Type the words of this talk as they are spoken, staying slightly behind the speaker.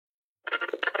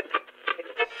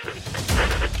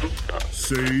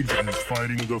Sage is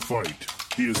fighting the fight.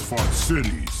 He has fought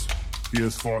cities. He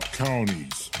has fought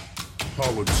counties,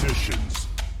 politicians,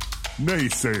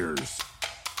 naysayers.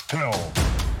 Hell,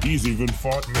 he's even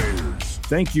fought mayors.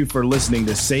 Thank you for listening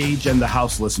to Sage and the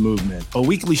Houseless Movement, a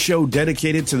weekly show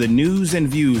dedicated to the news and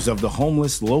views of the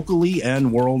homeless locally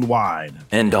and worldwide.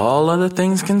 And all other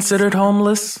things considered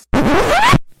homeless?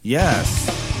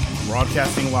 Yes.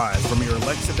 Broadcasting live from your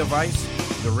Alexa device,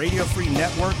 the Radio Free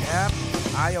Network app,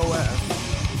 iOS,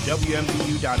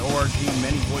 WMVU.org,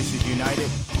 Many Voices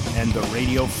United, and the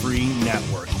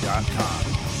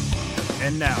RadioFreeNetwork.com.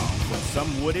 And now, from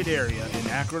some wooded area in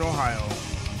Akron, Ohio,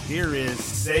 here is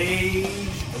Sage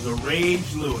the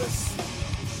Rage Lewis.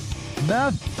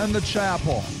 Meth and the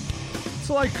Chapel.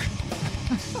 It's like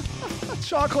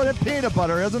chocolate and peanut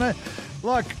butter, isn't it?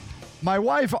 Look, my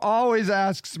wife always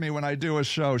asks me when I do a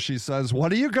show, she says,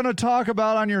 "What are you going to talk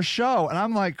about on your show?" And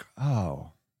I'm like,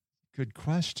 oh, good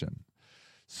question.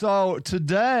 So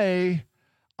today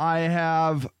I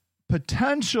have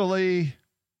potentially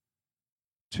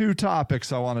two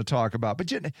topics I want to talk about.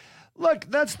 But look,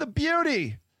 that's the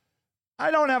beauty. I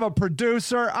don't have a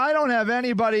producer. I don't have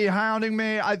anybody hounding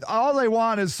me. All they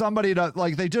want is somebody to,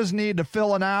 like, they just need to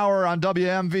fill an hour on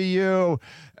WMVU.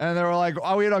 And they were like,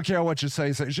 oh, we don't care what you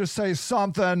say. Just say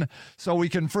something so we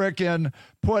can frickin'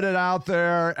 put it out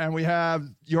there. And we have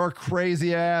your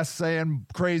crazy ass saying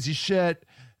crazy shit.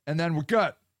 And then we're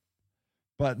good.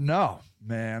 But no,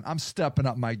 man, I'm stepping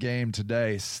up my game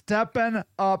today. Stepping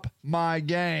up my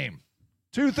game.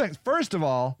 Two things. First of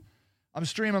all, I'm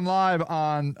streaming live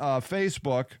on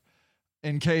Facebook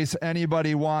in case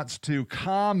anybody wants to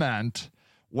comment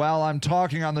while I'm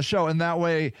talking on the show. And that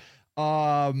way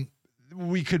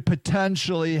we could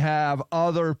potentially have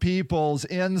other people's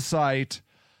insight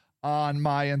on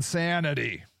my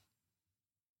insanity.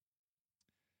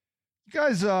 You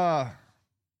guys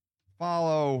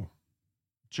follow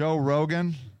Joe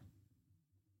Rogan?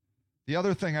 The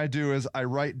other thing I do is I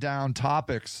write down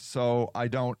topics so I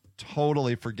don't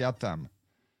totally forget them.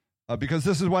 Because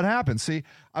this is what happens. See,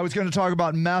 I was going to talk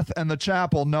about meth and the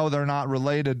chapel. No, they're not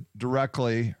related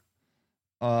directly.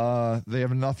 They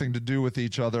have nothing to do with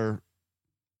each other.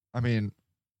 I mean,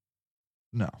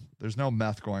 no, there's no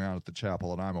meth going on at the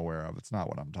chapel that I'm aware of. It's not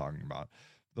what I'm talking about.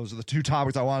 Those are the two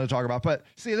topics I wanted to talk about. But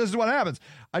see, this is what happens.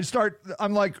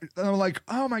 I'm like,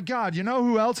 oh my God, you know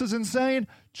who else is insane?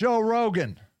 Joe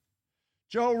Rogan.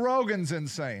 Joe Rogan's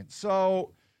insane.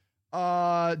 So,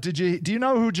 do you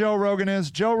know who Joe Rogan is?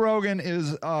 Joe Rogan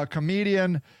is a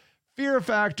comedian. Fear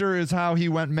Factor is how he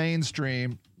went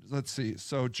mainstream. Let's see.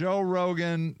 So Joe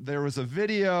Rogan, there was a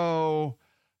video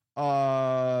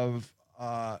of,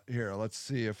 here, let's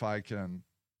see if I can,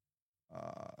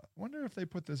 wonder if they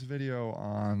put this video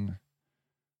on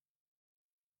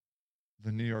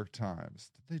the New York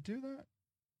Times. Did they do that?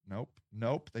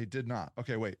 Nope, they did not.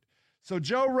 Okay, wait. So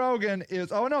Joe Rogan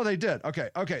is, oh no, they did.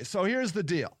 Okay, so here's the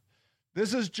deal.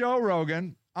 This is Joe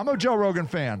Rogan. I'm a Joe Rogan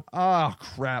fan. Oh,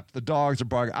 crap. The dogs are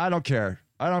barking. I don't care.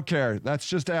 That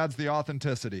just adds the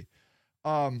authenticity.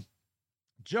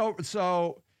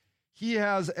 So he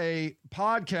has a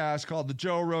podcast called The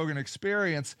Joe Rogan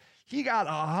Experience. He got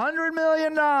 $100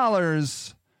 million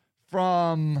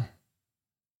from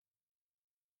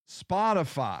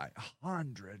Spotify.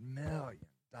 $100 million.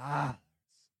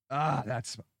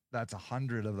 That's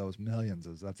 100 of those millions.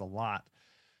 That's a lot.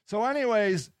 So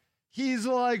anyways, he's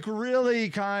like really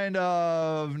kind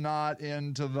of not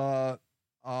into the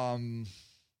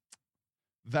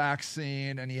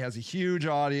vaccine, and he has a huge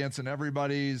audience, and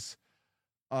everybody's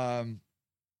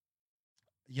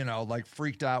like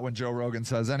freaked out when Joe Rogan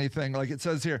says anything. Like it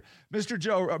says here,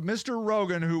 Mr.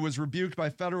 Rogan, who was rebuked by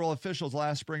federal officials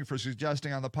last spring for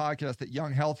suggesting on the podcast that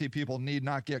young, healthy people need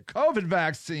not get COVID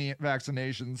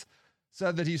vaccinations,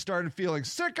 said that he started feeling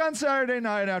sick on Saturday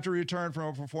night after he returned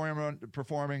from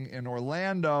performing in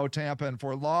Orlando, Tampa, and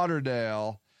Fort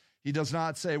Lauderdale. He does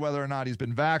not say whether or not he's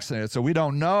been vaccinated. So we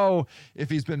don't know if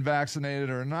he's been vaccinated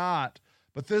or not.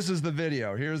 But this is the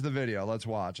video. Here's the video. Let's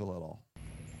watch a little.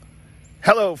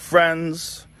 Hello,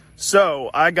 friends. So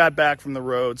I got back from the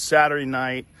road Saturday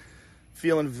night,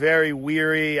 feeling very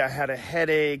weary. I had a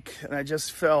headache, and I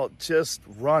just felt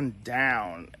run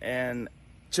down. And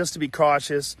just to be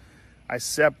cautious, I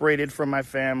separated from my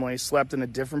family, slept in a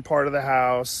different part of the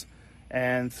house,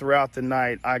 and throughout the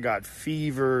night, I got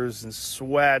fevers and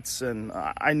sweats, and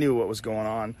I knew what was going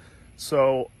on.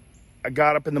 So I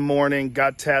got up in the morning,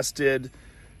 got tested,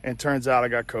 and turns out I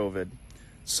got COVID.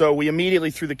 So we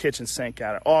immediately threw the kitchen sink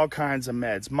at it. All kinds of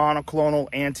meds, monoclonal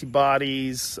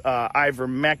antibodies,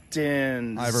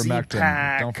 ivermectin,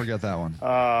 Z-Pak, don't forget that one.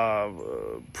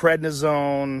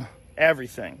 prednisone,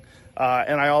 everything.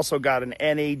 And I also got an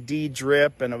NAD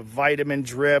drip and a vitamin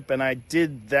drip, and I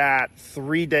did that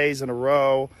 3 days in a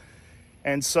row.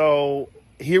 And so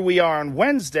here we are on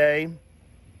Wednesday,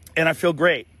 and I feel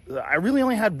great. I really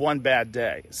only had one bad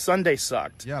day. Sunday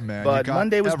sucked. Yeah, man. But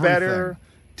Monday was everything. better.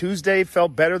 Tuesday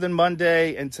felt better than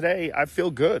Monday, and today I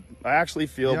feel good. I actually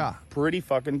feel pretty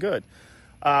fucking good.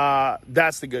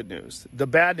 That's the good news. The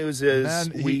bad news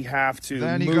is we have to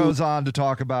Then he goes on to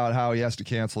talk about how he has to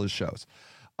cancel his shows.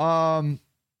 Ivermectin.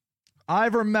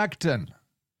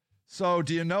 So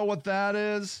do you know what that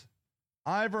is?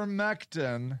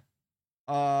 Ivermectin.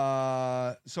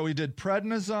 So he did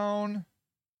prednisone,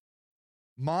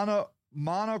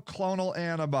 monoclonal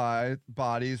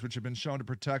antibodies, which have been shown to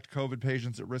protect COVID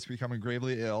patients at risk of becoming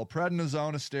gravely ill.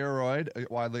 Prednisone, a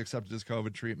steroid, widely accepted as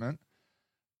COVID treatment.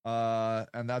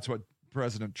 And that's what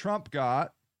President Trump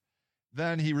got.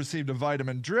 Then he received a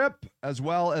vitamin drip, as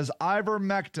well as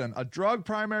ivermectin, a drug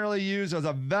primarily used as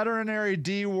a veterinary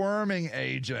deworming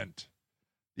agent.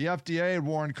 The FDA had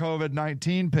warned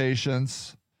COVID-19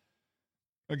 patients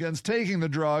against taking the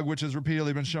drug, which has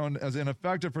repeatedly been shown as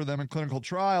ineffective for them in clinical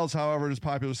trials. However, it is a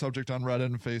popular subject on Reddit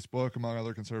and Facebook, among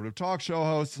other conservative talk show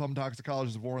hosts. Some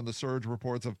toxicologists have warned the surge of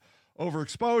reports of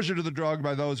overexposure to the drug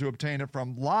by those who obtain it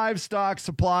from livestock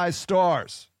supply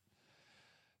stores.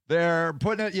 They're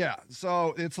putting it,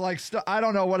 so it's like, I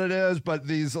don't know what it is, but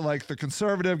these, like, the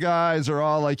conservative guys are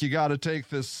all like, you got to take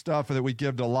this stuff that we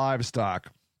give to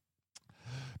livestock.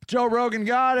 Joe Rogan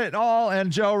got it all,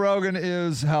 and Joe Rogan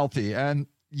is healthy, and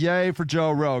yay for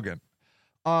Joe Rogan.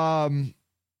 And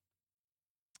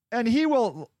he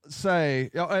will say,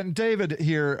 and David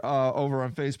here over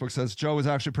on Facebook says, Joe is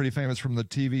actually pretty famous from the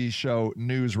TV show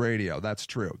News Radio. That's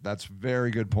true. That's a very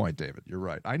good point, David. You're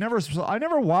right. I never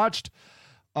watched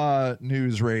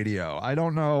News Radio. I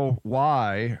don't know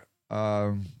why.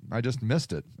 I just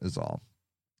missed it is all.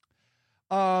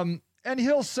 And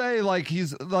he'll say, like,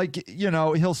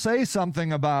 he'll say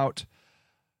something about,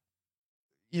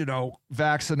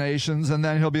 vaccinations, and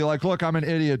then he'll be like, look, I'm an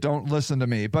idiot, don't listen to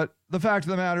me. But the fact of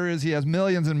the matter is he has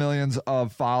millions and millions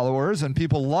of followers, and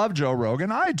people love Joe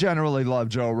Rogan. I generally love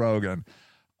Joe Rogan.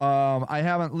 I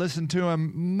haven't listened to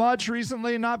him much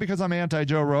recently, not because I'm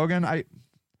anti-Joe Rogan. I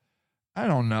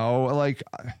don't know. Like,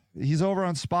 he's over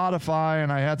on Spotify,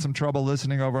 and I had some trouble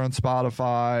listening over on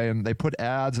Spotify, and they put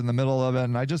ads in the middle of it,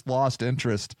 and I just lost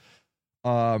interest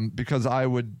because I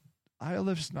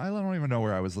don't even know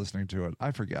where I was listening to it.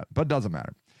 I forget, but it doesn't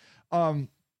matter. I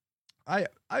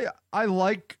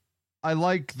like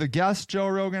the guests Joe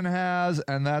Rogan has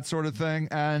and that sort of thing.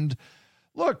 And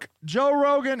look, Joe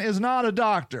Rogan is not a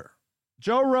doctor.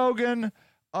 Joe Rogan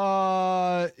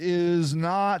is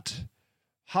not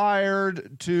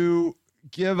hired to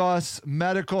give us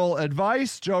medical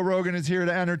advice. Joe Rogan is here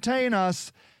to entertain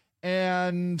us,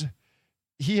 and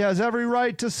he has every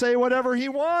right to say whatever he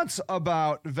wants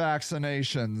about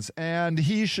vaccinations, and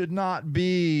he should not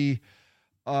be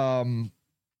there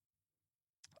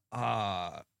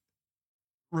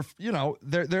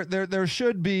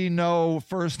should be no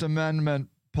First Amendment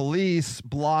police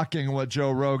blocking what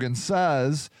Joe Rogan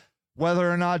says.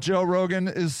 Whether or not Joe Rogan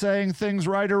is saying things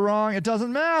right or wrong, it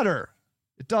doesn't matter.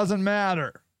 It doesn't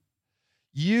matter.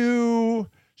 You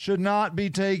should not be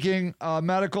taking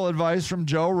medical advice from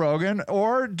Joe Rogan,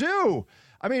 or do.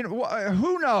 I mean,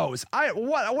 who knows?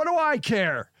 What do I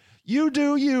care? You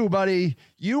do you, buddy.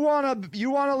 You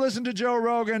wanna listen to Joe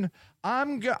Rogan?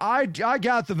 I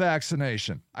got the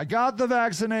vaccination. I got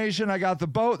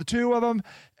the two of them,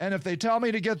 and if they tell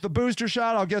me to get the booster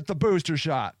shot, I'll get the booster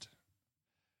shot.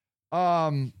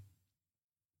 Let's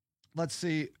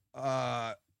see.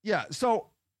 So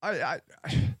I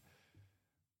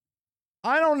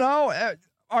don't know.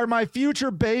 Are my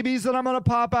future babies that I'm going to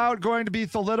pop out going to be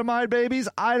thalidomide babies?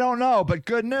 I don't know, but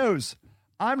good news.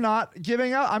 I'm not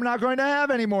giving up. I'm not going to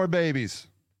have any more babies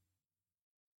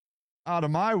out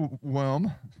of my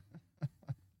womb.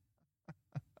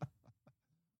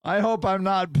 I hope I'm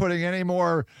not putting any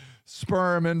more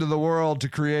sperm into the world to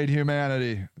create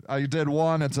humanity. I did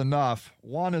one, it's enough.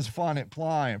 One is fine, it's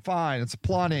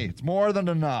plenty. It's more than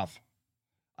enough.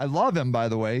 I love him, by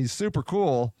the way. He's super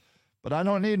cool, but I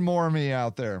don't need more of me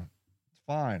out there. It's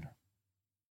fine.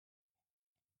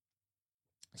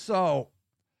 So,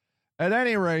 at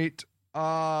any rate,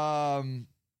 Joe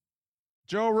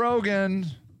Rogan,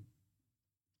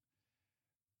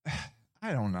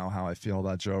 I don't know how I feel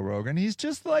about Joe Rogan. He's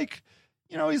just like,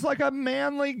 he's like a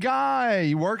manly guy.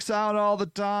 He works out all the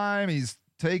time. He's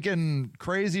taking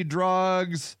crazy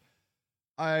drugs.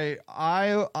 I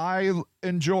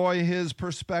enjoy his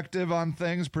perspective on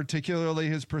things, particularly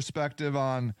his perspective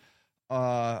on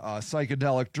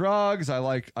psychedelic drugs. I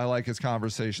like his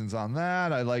conversations on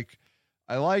that. I like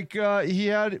he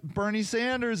had Bernie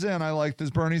Sanders in. I liked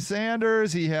his Bernie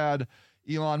Sanders. He had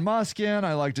Elon Musk in.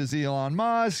 I liked his Elon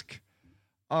Musk.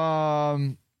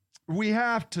 We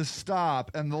have to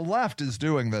stop, and the left is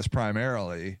doing this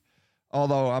primarily,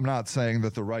 although I'm not saying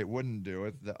that the right wouldn't do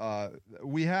it.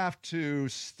 We have to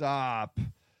stop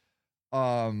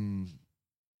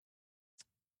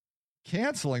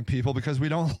canceling people because we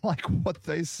don't like what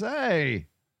they say.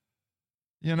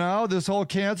 You know, this whole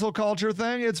cancel culture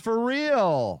thing, it's for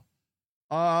real.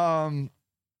 But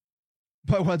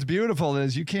what's beautiful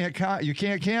is you can't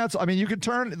cancel. I mean,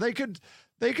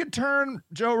 they could turn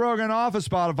Joe Rogan off of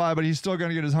Spotify, but he's still going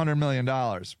to get his $100 million,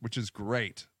 which is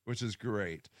great.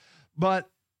 But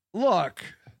look,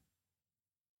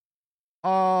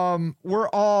 we're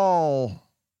all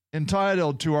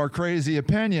entitled to our crazy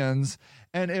opinions.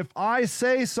 And if I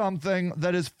say something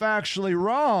that is factually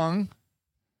wrong,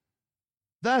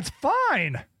 that's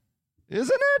fine.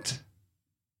 Isn't it?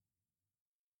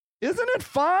 Isn't it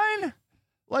fine?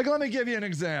 Like, let me give you an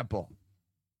example.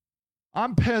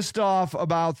 I'm pissed off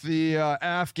about the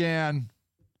Afghan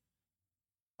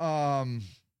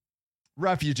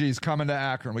refugees coming to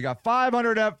Akron. We got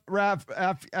 500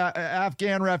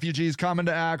 Afghan refugees coming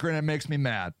to Akron. It makes me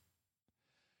mad.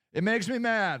 It makes me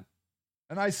mad.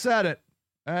 And I said it.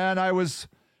 And I was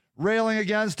railing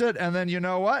against it. And then you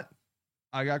know what?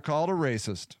 I got called a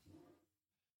racist.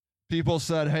 People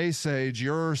said, hey, Sage,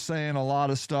 you're saying a lot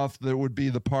of stuff that would be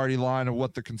the party line of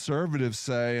what the conservatives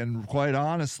say. And quite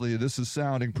honestly, this is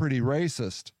sounding pretty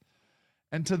racist.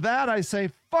 And to that, I say,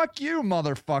 fuck you,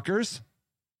 motherfuckers.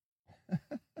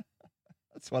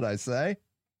 That's what I say.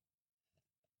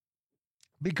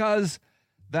 Because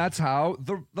that's how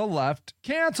the left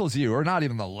cancels you. Or not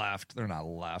even the left. They're not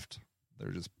left.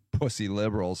 They're just pussy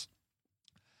liberals.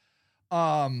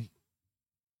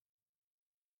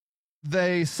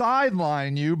 They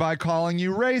sideline you by calling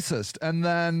you racist, and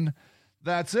then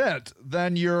that's it.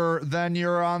 Then you're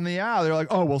on the out. They're like,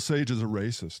 oh well, Sage is a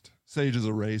racist. Sage is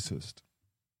a racist.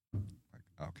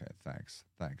 Okay, thanks.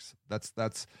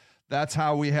 That's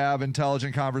how we have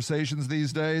intelligent conversations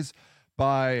these days,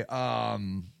 by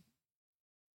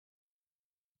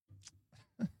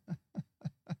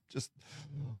just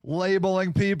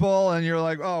labeling people, and you're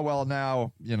like, oh well,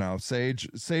 now you know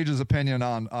Sage's opinion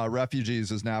on refugees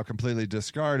is now completely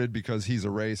discarded because he's a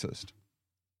racist.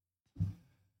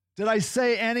 Did I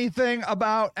say anything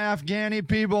about Afghani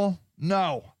people?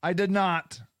 No, I did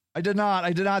not. I did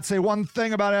not say one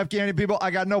thing about Afghani people. I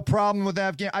got no problem with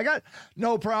I got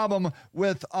no problem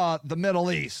with the Middle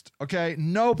East. Okay,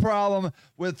 no problem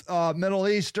with Middle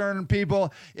Eastern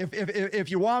people.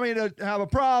 If you want me to have a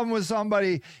problem with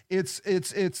somebody, it's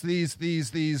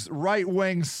these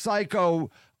right-wing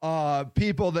psycho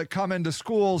people that come into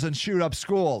schools and shoot up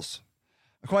schools.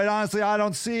 Quite honestly,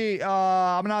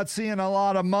 I'm not seeing a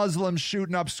lot of Muslims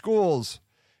shooting up schools.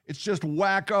 It's just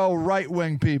wacko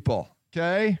right-wing people.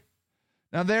 Okay,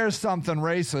 now there's something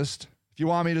racist. If you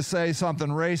want me to say something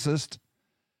racist,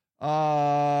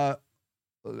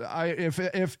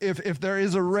 if there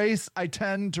is a race I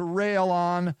tend to rail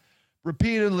on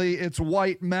repeatedly, it's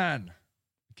white men.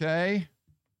 Okay,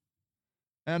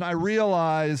 and I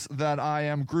realize that I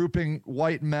am grouping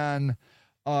white men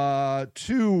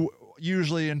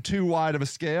usually in too wide of a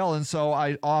scale, and so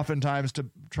I oftentimes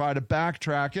try to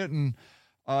backtrack it and.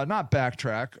 Not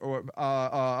backtrack or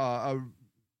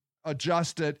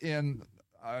adjust it in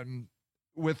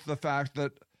with the fact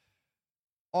that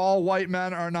all white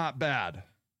men are not bad.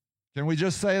 Can we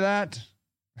just say that?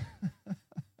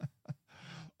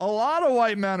 A lot of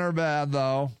white men are bad,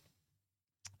 though,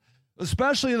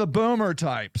 especially the boomer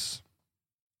types.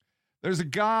 There's a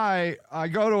guy, I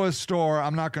go to a store.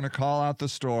 I'm not going to call out the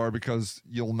store because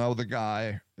you'll know the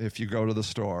guy if you go to the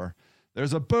store.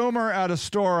 There's a boomer at a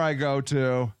store I go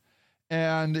to,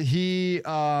 and he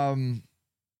does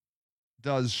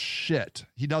shit.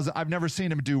 I've never seen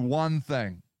him do one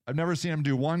thing. I've never seen him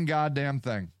do one goddamn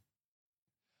thing.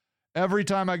 Every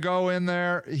time I go in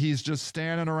there, he's just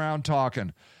standing around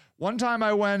talking. One time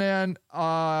I went in,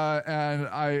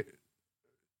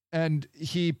 and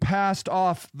he passed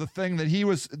off the thing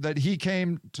that he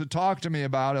came to talk to me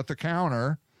about at the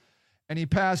counter, and he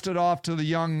passed it off to the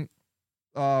young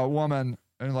woman,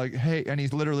 and like, hey, and he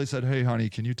literally said, hey honey,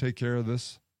 can you take care of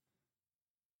this?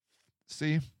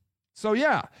 See? So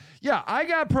yeah, I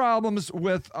got problems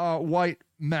with white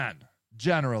men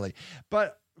generally,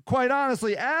 but quite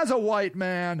honestly, as a white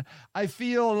man, I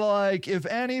feel like if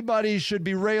anybody should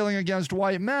be railing against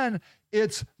white men,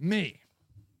 it's me.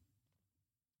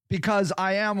 Because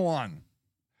I am one.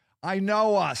 I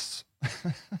know us.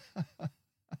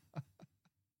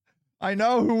 I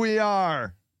know who we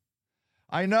are.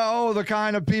 I know the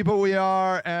kind of people we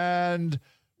are, and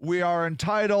we are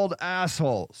entitled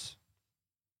assholes.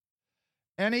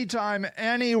 Anytime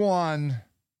anyone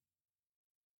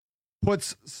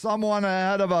puts someone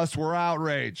ahead of us, we're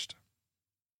outraged.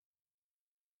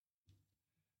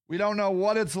 We don't know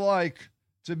what it's like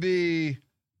to be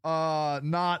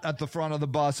not at the front of the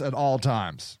bus at all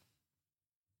times.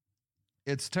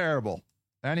 It's terrible.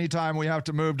 Anytime we have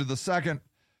to move to the second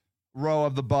row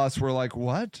of the bus, we're like,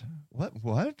 what?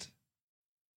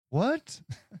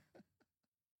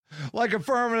 Like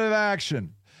affirmative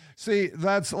action. See,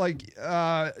 that's like,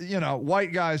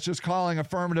 white guys just calling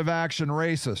affirmative action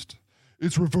racist.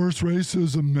 It's reverse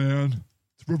racism, man.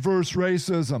 It's reverse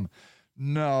racism.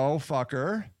 No,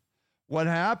 fucker. What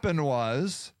happened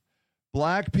was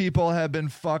black people have been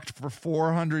fucked for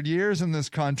 400 years in this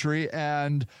country,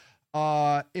 and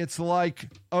it's like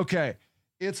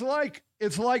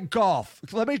golf.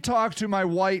 Let me talk to my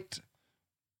white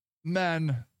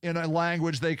men in a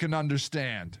language they can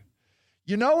understand.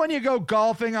 You know when you go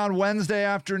golfing on Wednesday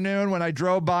afternoon, when I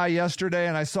drove by yesterday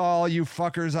and I saw all you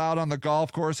fuckers out on the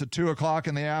golf course at 2:00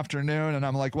 in the afternoon, and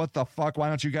I'm like, what the fuck? Why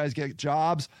don't you guys get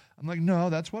jobs? I'm like, no,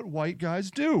 that's what white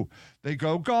guys do. They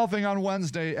go golfing on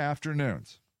Wednesday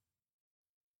afternoons.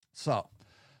 So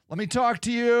let me talk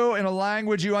to you in a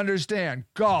language you understand.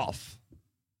 Golf.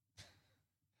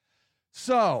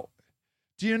 So,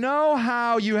 do you know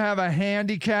how you have a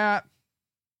handicap?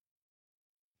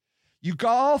 You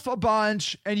golf a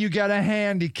bunch and you get a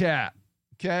handicap.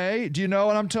 Okay? Do you know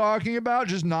what I'm talking about?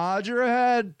 Just nod your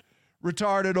head,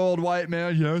 retarded old white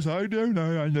man. Yes, I do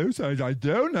know. I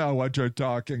do know what you're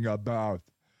talking about.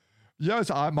 Yes,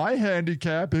 my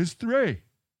handicap is 3.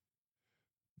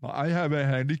 I have a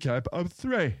handicap of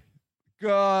 3.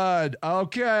 Good.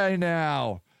 Okay,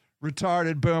 now,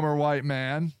 retarded boomer white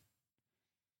man.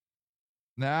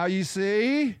 Now you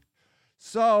see?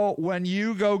 So when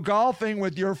you go golfing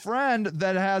with your friend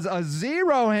that has a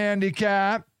 0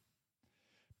 handicap,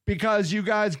 because you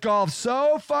guys golf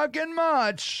so fucking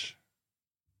much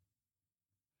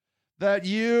that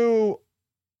you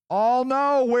all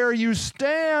know where you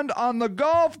stand on the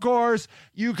golf course,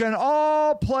 you can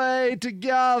all play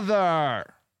together.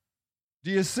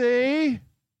 Do you see?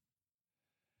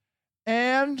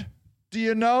 And do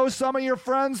you know some of your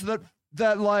friends that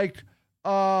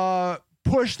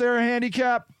push their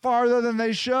handicap farther than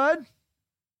they should?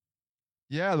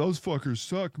 Yeah, those fuckers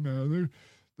suck, man.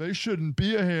 They shouldn't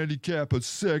be a handicap of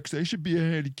 6. They should be a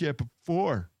handicap of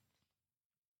 4.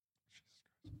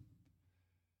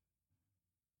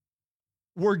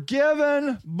 We're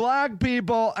giving black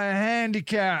people a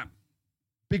handicap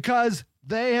because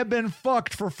they have been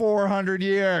fucked for 400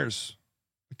 years.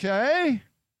 Okay?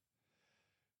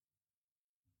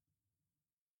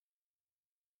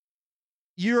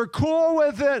 You're cool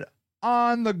with it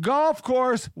on the golf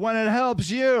course when it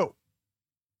helps you.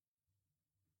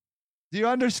 Do you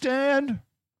understand?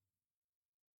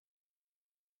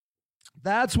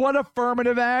 That's what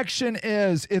affirmative action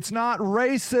is. It's not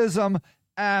racism,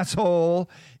 asshole.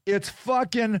 It's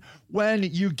fucking when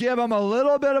you give them a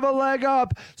little bit of a leg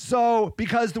up. So,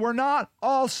 because we're not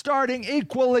all starting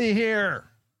equally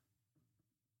here.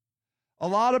 A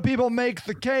lot of people make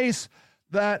the case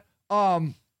that,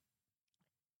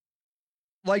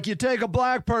 like you take a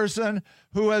black person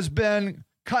who has been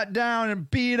cut down and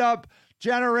beat up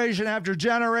generation after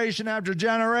generation after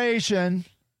generation,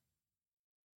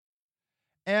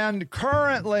 and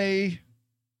currently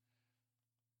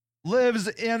lives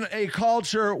in a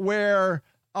culture where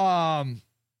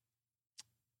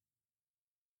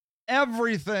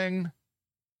everything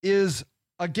is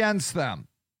against them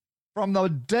from the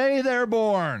day they're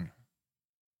born.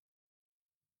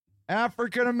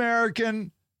 African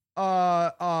American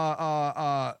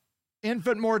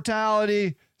infant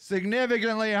mortality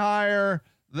significantly higher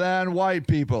than white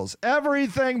people's.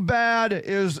 Everything bad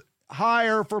is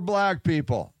higher for black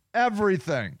people.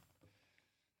 Everything.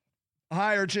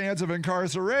 Higher chance of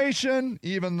incarceration,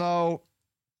 even though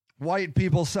white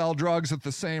people sell drugs at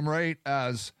the same rate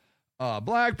as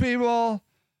black people.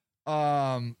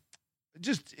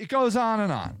 Just, it goes on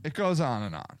and on. It goes on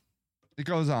and on. It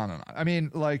goes on and on. I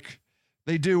mean, like,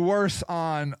 they do worse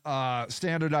on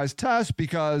standardized tests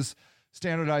because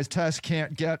standardized tests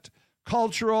can't get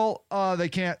cultural. They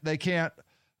can't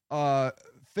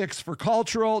fix for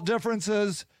cultural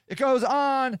differences. It goes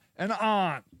on and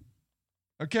on.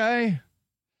 Okay?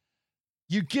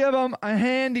 You give them a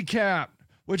handicap,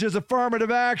 which is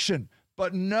affirmative action.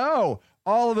 But no,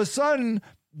 all of a sudden,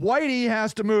 Whitey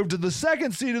has to move to the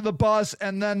second seat of the bus,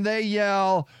 and then they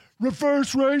yell,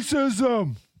 reverse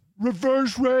racism,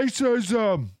 reverse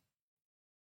racism.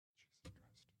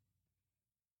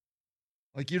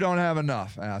 Like, you don't have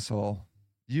enough, asshole.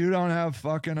 You don't have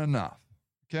fucking enough.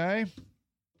 Okay?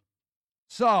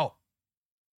 So,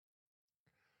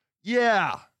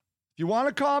 yeah, if you want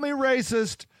to call me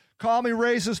racist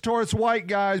towards white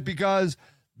guys, because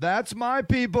that's my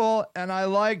people, and I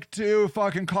like to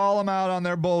fucking call them out on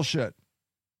their bullshit.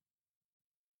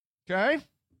 Okay?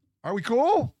 Are we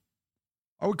cool?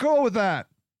 Are we cool with that?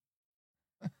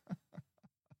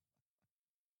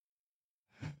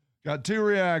 Got two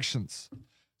reactions.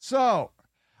 So,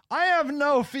 I have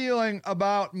no feeling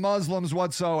about Muslims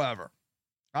whatsoever.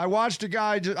 I watched a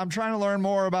guy, I'm trying to learn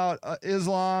more about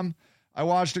Islam. I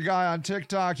watched a guy on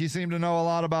TikTok. He seemed to know a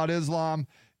lot about Islam.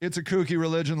 It's a kooky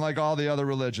religion like all the other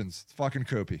religions. It's fucking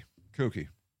kooky.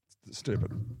 It's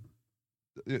stupid.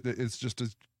 It's just,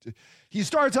 he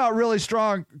starts out really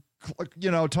strong,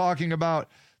 talking about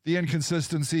the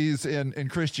inconsistencies in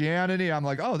Christianity. I'm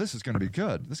like, oh, this is going to be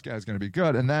good. This guy's going to be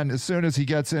good. And then as soon as he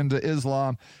gets into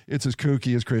Islam, it's as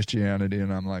kooky as Christianity.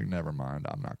 And I'm like, never mind.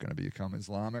 I'm not going to become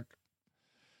Islamic.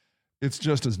 It's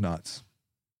just as nuts.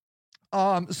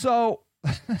 So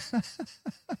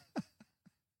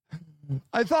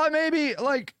I thought maybe,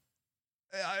 like,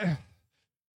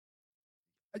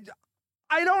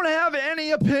 I don't have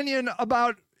any opinion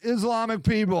about Islamic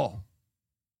people.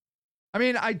 I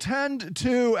mean, I tend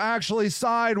to actually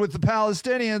side with the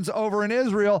Palestinians over in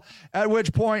Israel, at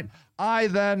which point I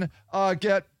then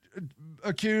get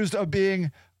accused of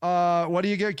being, what do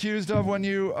you get accused of when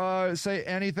you say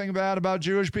anything bad about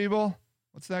Jewish people?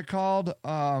 What's that called?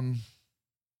 I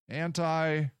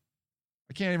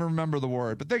can't even remember the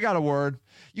word, but they got a word.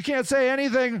 You can't say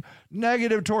anything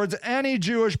negative towards any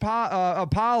Jewish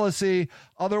policy,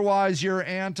 otherwise you're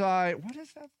anti, what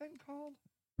is that thing called?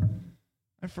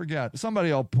 I forget.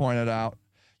 Somebody will point it out.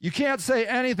 You can't say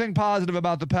anything positive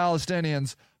about the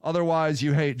Palestinians, otherwise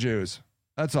you hate Jews.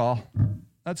 That's all.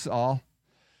 That's all.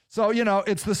 So,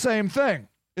 it's the same thing.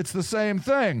 It's the same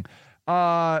thing.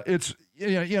 So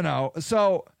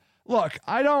look,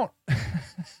 I don't,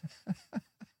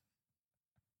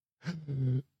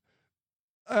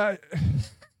 I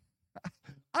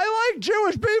like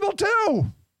Jewish people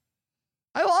too.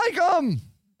 I like them.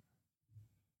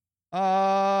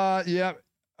 Yeah.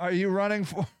 Are you running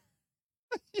for?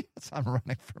 Yes, I'm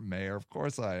running for mayor. Of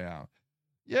course I am.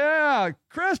 Yeah.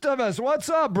 Christovus, what's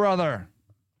up, brother?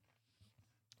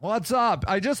 What's up?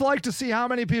 I just like to see how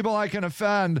many people I can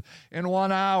offend in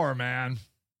 1 hour, man.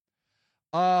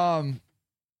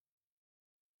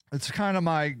 It's kind of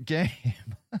my game.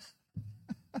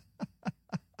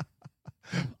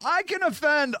 I can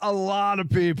offend a lot of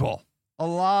people. A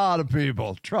lot of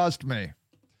people. Trust me.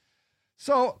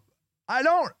 So I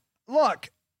don't look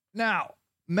now.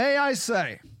 May I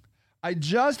say, I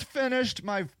just finished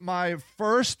my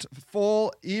first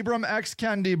full Ibram X.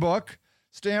 Kendi book,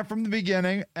 Stamped from the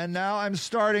Beginning, and now I'm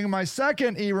starting my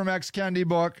second Ibram X. Kendi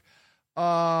book,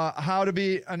 How to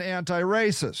Be an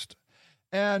Anti-Racist.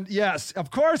 And yes, of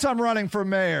course I'm running for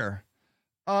mayor.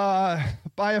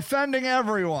 By offending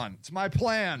everyone. It's my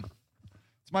plan.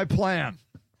 It's my plan.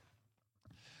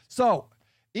 So,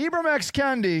 Ibram X.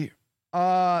 Kendi,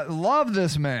 love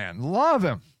this man. Love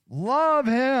him. Love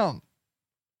him.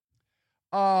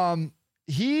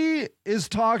 He is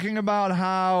talking about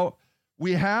how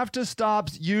we have to stop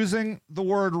using the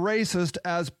word racist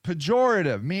as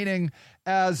pejorative, meaning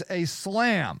as a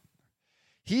slam.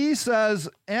 He says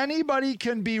anybody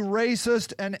can be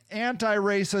racist and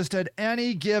anti-racist at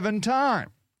any given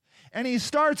time. And he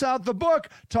starts out the book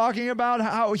talking about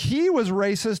how he was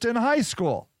racist in high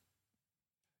school.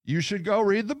 You should go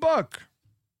read the book.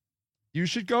 You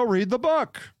should go read the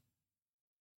book.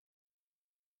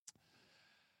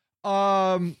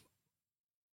 I'm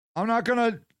not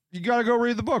going to, you got to go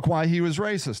read the book, Why He Was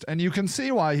Racist. And you can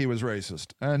see why he was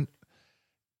racist. And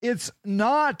it's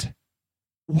not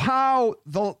how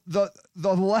the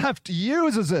left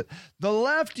uses it. The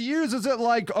left uses it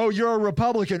like, oh, you're a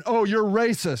Republican. Oh, you're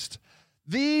racist.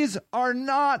 These are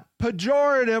not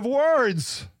pejorative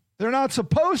words. They're not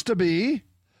supposed to be,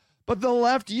 but the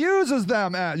left uses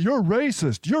them as, you're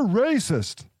racist. You're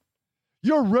racist.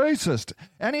 You're racist.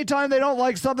 Anytime they don't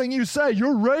like something you say,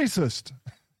 you're racist.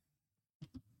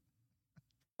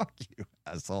 Fuck you,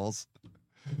 assholes.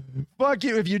 Fuck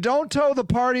you. If you don't toe the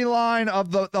party line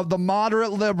of the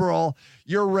moderate liberal,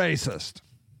 you're racist.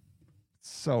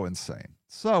 So insane.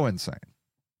 So insane.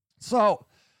 So,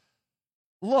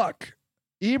 look,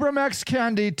 Ibram X.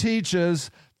 Kendi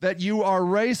teaches that you are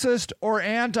racist or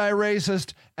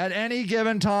anti-racist at any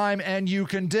given time, and you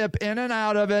can dip in and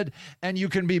out of it, and you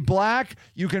can be black,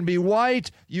 you can be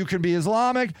white, you can be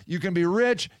Islamic, you can be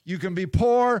rich, you can be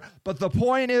poor, but the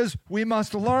point is we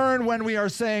must learn when we are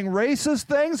saying racist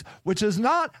things, which is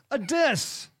not a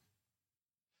diss,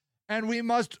 and we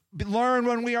must learn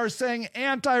when we are saying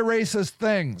anti-racist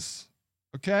things,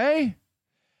 okay?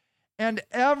 And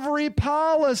every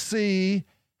policy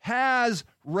has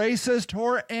racist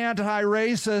or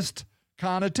anti-racist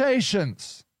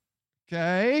connotations.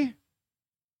 Okay?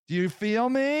 Do you feel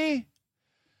me?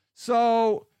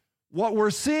 So what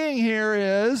we're seeing here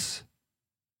is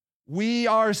we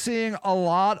are seeing a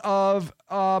lot of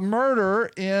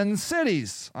murder in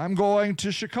cities. I'm going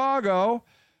to Chicago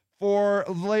for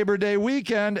Labor Day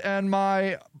weekend, and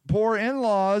my poor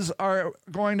in-laws are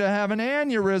going to have an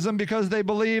aneurysm because they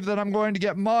believe that I'm going to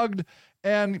get mugged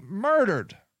and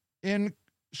murdered in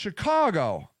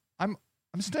Chicago. I'm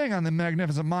staying on the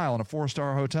Magnificent Mile in a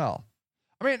 4-star hotel.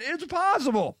 I mean, it's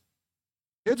possible.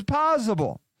 It's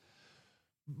possible.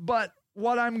 But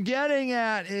what I'm getting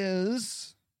at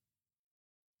is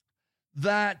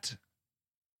that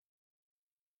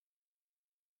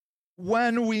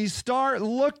when we start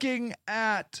looking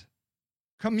at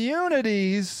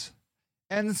communities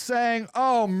and saying,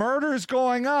 oh, murder's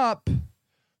going up,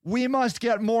 we must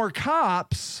get more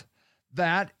cops,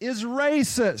 that is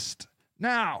racist.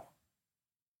 Now,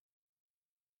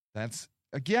 that's,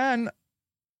 again,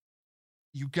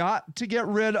 you got to get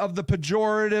rid of the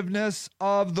pejorativeness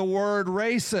of the word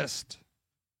racist.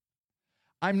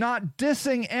 I'm not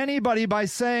dissing anybody by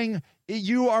saying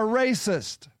you are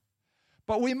racist,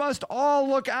 but we must all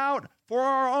look out for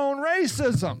our own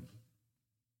racism.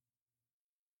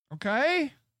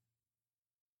 Okay?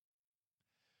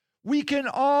 We can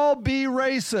all be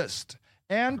racist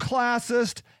and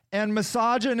classist and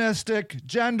misogynistic,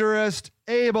 genderist,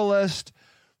 ableist.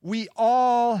 We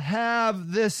all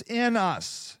have this in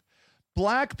us.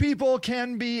 Black people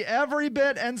can be every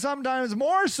bit and sometimes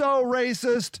more so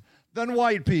racist than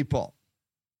white people.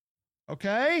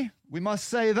 Okay? We must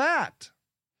say that.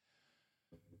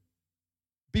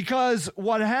 Because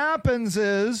what happens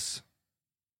is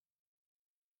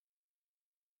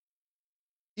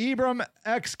Ibram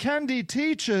X. Kendi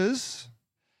teaches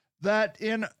that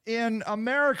in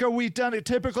America we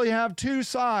typically have two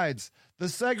sides, the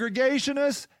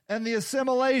segregationists and the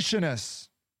assimilationists,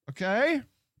 okay?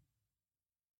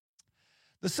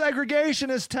 The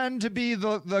segregationists tend to be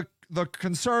the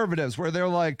conservatives, where they're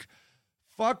like,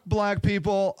 fuck black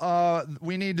people,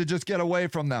 we need to just get away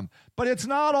from them. But it's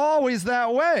not always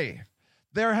that way.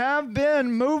 There have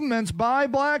been movements by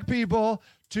black people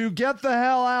to get the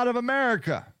hell out of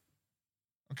America,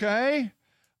 okay?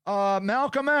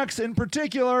 Malcolm X, in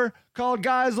particular, called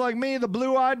guys like me the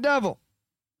blue-eyed devil.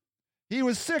 He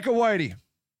was sick of Whitey,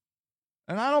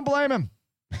 and I don't blame him.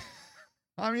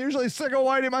 I'm usually sick of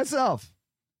Whitey myself.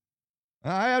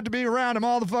 I have to be around him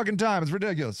all the fucking time. It's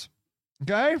ridiculous,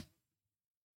 okay?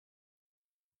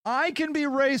 I can be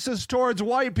racist towards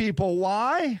white people.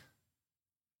 Why?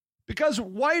 Because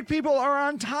white people are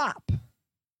on top.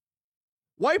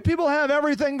 White people have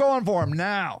everything going for them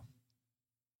now.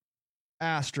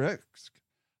 Asterisk.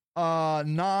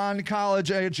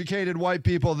 Non-college educated white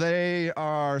people, they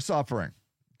are suffering.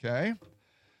 Okay?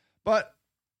 But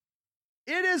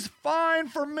it is fine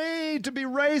for me to be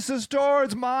racist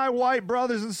towards my white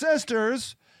brothers and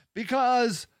sisters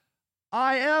because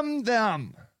I am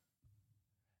them.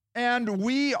 And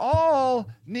we all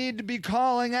need to be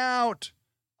calling out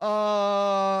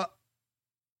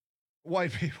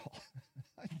white people,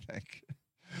 I think.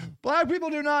 Black people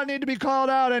do not need to be called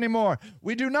out anymore.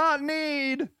 We do not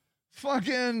need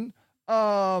fucking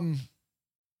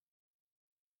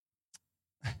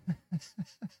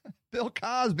Bill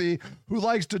Cosby, who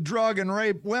likes to drug and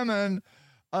rape women,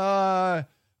 talking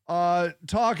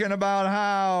about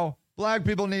how black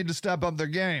people need to step up their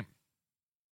game.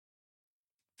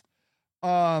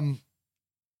 Ibram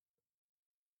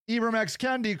X.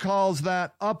 Kendi calls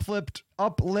that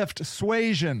uplift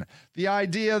suasion. The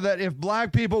idea that if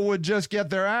black people would just get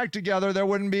their act together, there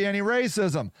wouldn't be any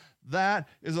racism. That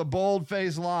is a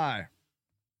bold-faced lie.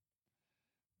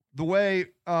 The way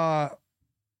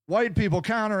white people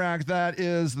counteract that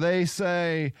is they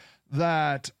say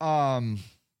that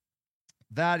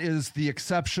that is the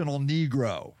exceptional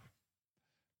Negro.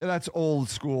 That's old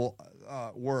school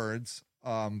words.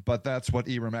 But that's what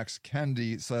Ibram X.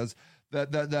 Kendi says,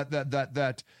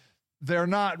 that they're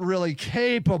not really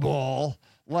capable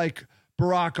like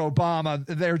Barack Obama,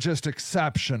 they're just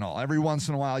exceptional. Every once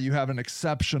in a while, you have an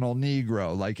exceptional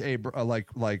Negro like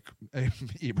Ibram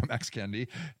X. Kendi,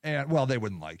 and well, they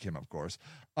wouldn't like him, of course.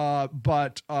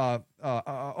 But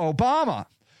Obama,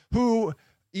 who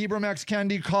Ibram X.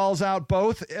 Kendi calls out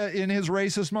both in his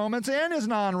racist moments and his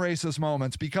non-racist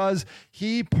moments, because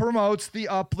he promotes the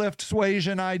uplift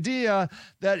suasion idea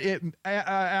that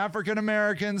African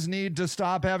Americans need to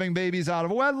stop having babies out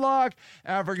of wedlock,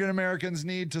 African Americans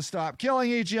need to stop killing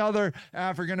each other,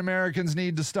 African Americans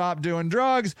need to stop doing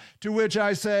drugs, to which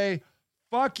I say,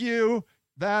 fuck you,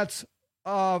 that's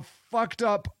fucked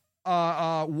up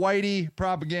whitey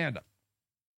propaganda.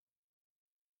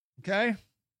 Okay?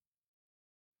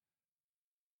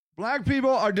 Black people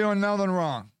are doing nothing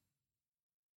wrong.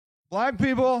 Black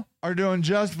people are doing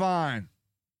just fine.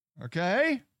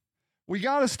 Okay? We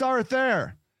got to start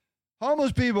there.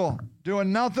 Homeless people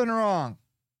doing nothing wrong.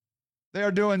 They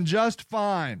are doing just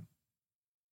fine.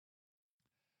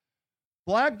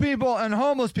 Black people and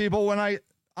homeless people,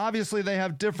 obviously they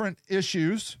have different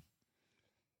issues,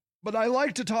 but I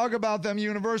like to talk about them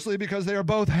universally because they are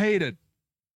both hated.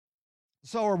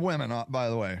 So are women, by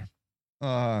the way.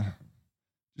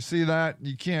 You see that?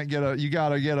 You got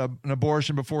to get an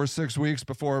abortion before 6 weeks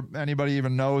before anybody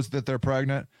even knows that they're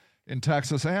pregnant in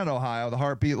Texas and Ohio, the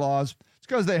heartbeat laws. It's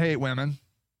because they hate women.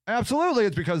 Absolutely,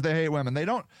 it's because they hate women.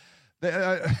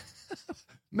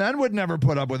 Men would never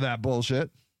put up with that bullshit.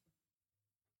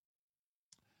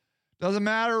 Doesn't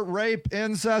matter. Rape,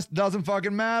 incest, doesn't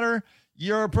fucking matter.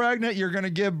 You're pregnant, you're going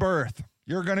to give birth.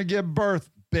 You're going to give birth,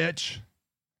 bitch.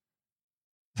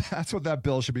 That's what that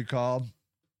bill should be called.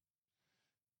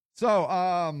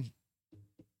 So,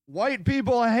 white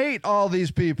people hate all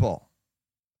these people.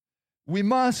 We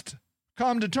must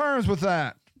come to terms with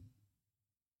that.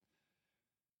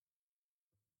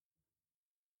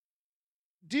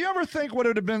 Do you ever think what it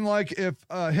would have been like if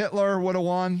Hitler would have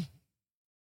won?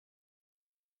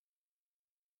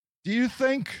 Do you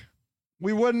think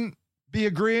we wouldn't be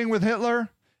agreeing with Hitler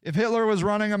if Hitler was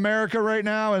running America right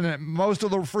now and most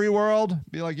of the free world?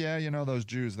 Be like, yeah, those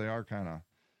Jews, they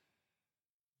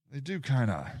do kind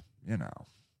of,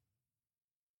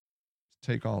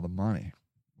 take all the money.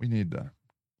 We need to,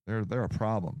 they're a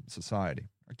problem in society.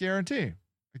 I guarantee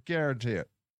it.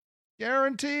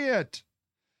 Guarantee it.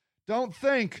 Don't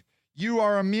think you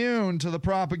are immune to the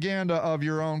propaganda of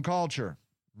your own culture.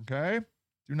 Okay?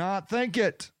 Do not think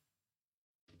it.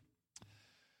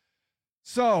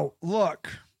 So, look,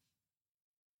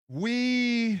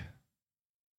 we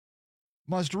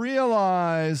must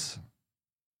realize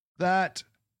that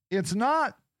it's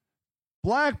not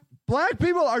black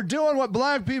people are doing what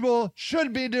black people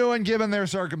should be doing given their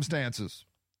circumstances.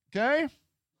 Okay?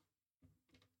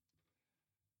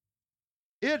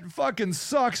 It fucking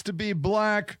sucks to be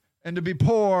black and to be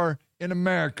poor in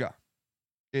America.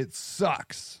 It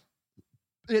sucks.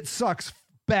 It sucks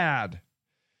bad.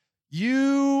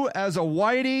 You, as a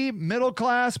whitey,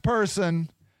 middle-class person,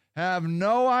 have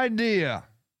no idea.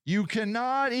 You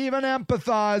cannot even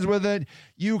empathize with it.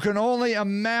 You can only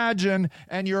imagine,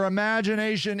 and your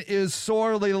imagination is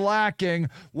sorely lacking,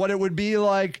 what it would be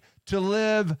like to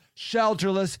live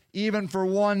shelterless even for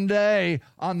one day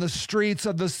on the streets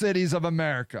of the cities of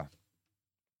America.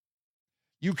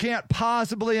 You can't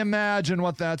possibly imagine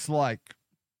what that's like.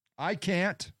 I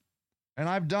can't, and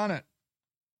I've done it.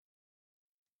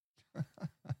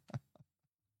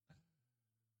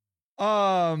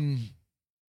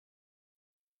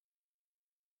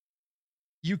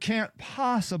 You can't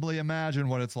possibly imagine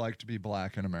what it's like to be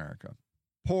black in America.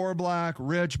 Poor black,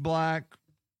 rich black.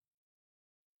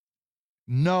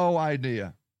 No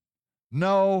idea.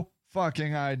 No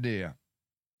fucking idea.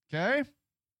 Okay?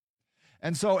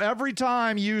 And so every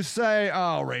time you say,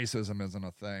 oh, racism isn't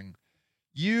a thing,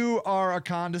 you are a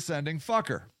condescending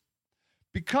fucker.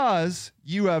 Because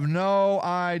you have no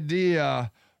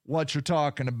idea what you're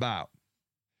talking about.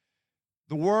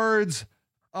 The words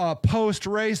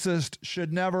post-racist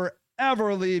should never,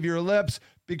 ever leave your lips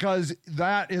because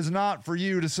that is not for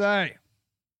you to say.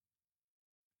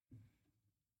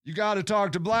 You got to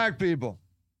talk to black people.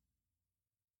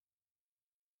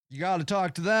 You got to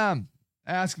talk to them.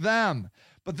 Ask them.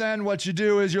 But then what you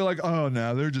do is you're like, oh,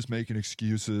 no, they're just making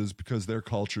excuses because their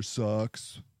culture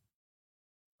sucks.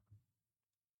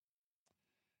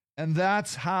 And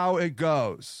that's how it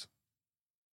goes.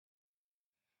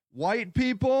 White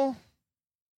people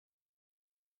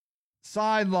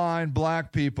sideline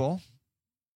black people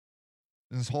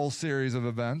in this whole series of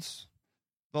events.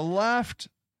 The left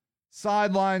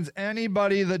sidelines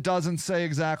anybody that doesn't say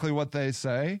exactly what they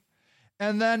say.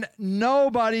 And then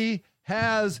nobody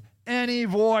has any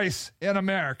voice in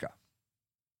America.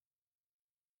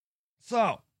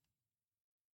 So,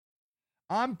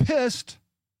 I'm pissed.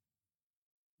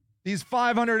 These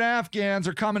 500 Afghans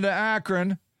are coming to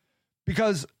Akron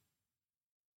because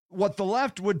what the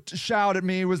left would shout at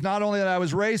me was not only that I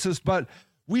was racist, but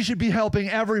we should be helping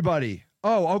everybody.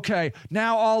 Oh, okay.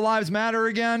 Now all lives matter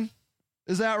again?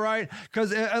 Is that right? Because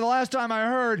the last time I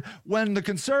heard, when the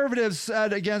conservatives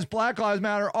said against Black Lives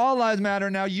Matter, all lives matter,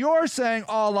 now you're saying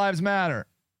all lives matter.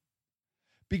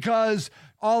 Because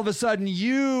all of a sudden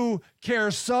you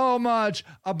care so much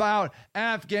about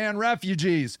Afghan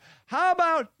refugees. How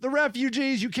about the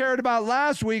refugees you cared about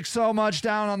last week so much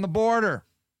down on the border?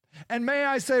 And may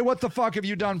I say, what the fuck have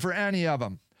you done for any of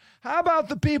them? How about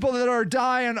the people that are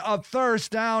dying of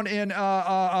thirst down in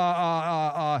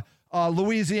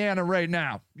Louisiana right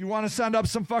now? You want to send up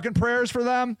some fucking prayers for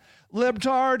them,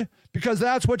 libtard? Because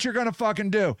that's what you're going to fucking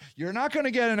do. You're not going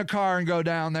to get in a car and go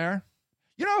down there.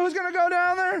 You know who's going to go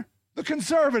down there? The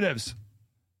conservatives.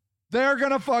 They're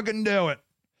going to fucking do it.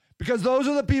 Because those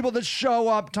are the people that show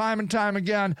up time and time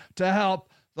again to help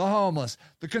the homeless.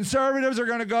 The conservatives are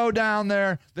going to go down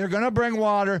there. They're going to bring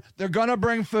water. They're going to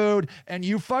bring food. And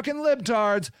you fucking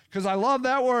libtards, because I love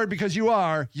that word because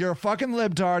you're a fucking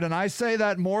libtard. And I say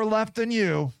that more left than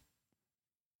you.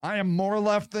 I am more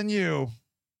left than you.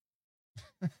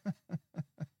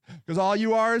 Because all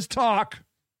you are is talk.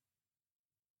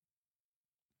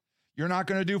 You're not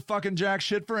going to do fucking jack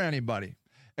shit for anybody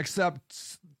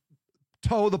except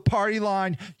toe the party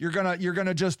line. You're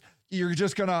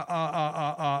just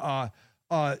gonna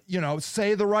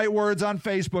say the right words on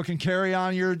Facebook and carry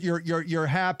on your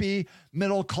happy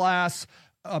middle class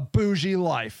bougie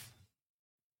life.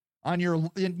 While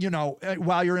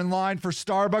you're in line for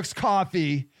Starbucks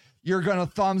coffee, you're gonna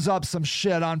thumbs up some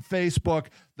shit on Facebook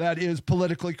that is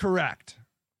politically correct.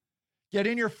 Get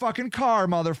in your fucking car,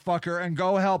 motherfucker, and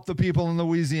go help the people in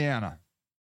Louisiana.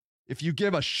 If you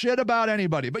give a shit about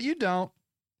anybody, but you don't.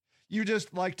 You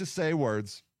just like to say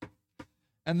words.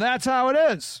 And that's how it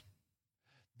is.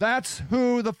 That's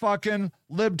who the fucking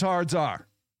libtards are.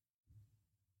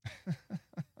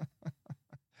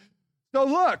 So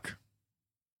look.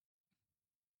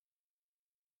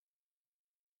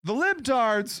 The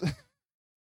libtards. Can't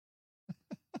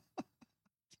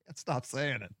stop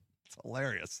saying it. It's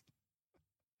hilarious.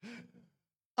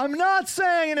 I'm not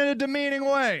saying it in a demeaning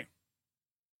way.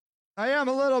 I am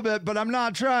a little bit, but I'm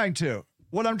not trying to.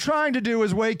 What I'm trying to do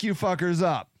is wake you fuckers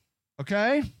up.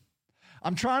 Okay?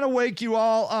 I'm trying to wake you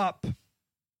all up.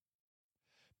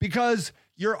 Because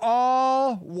you're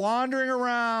all wandering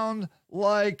around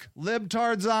like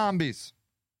libtard zombies.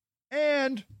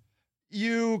 And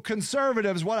you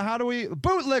conservatives,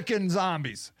 bootlicking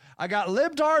zombies. I got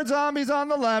libtard zombies on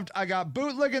the left, I got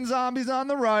bootlicking zombies on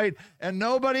the right, and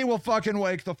nobody will fucking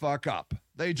wake the fuck up.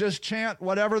 They just chant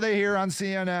whatever they hear on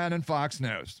CNN and Fox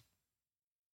News.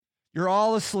 You're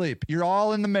all asleep. You're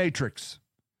all in the Matrix.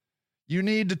 You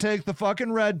need to take the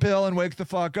fucking red pill and wake the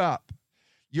fuck up.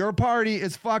 Your party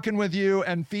is fucking with you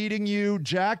and feeding you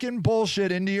jacking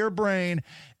bullshit into your brain,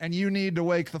 and you need to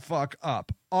wake the fuck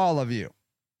up. All of you.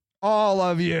 All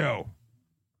of you.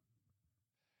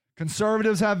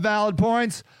 Conservatives have valid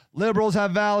points. Liberals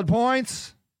have valid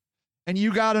points. And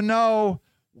you got to know,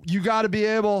 you got to be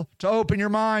able to open your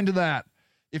mind to that.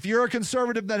 If you're a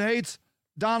conservative that hates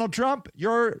Donald Trump,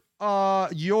 your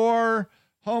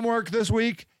homework this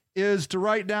week is to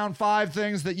write down 5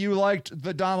 things that you liked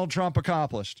that Donald Trump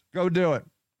accomplished. Go do it.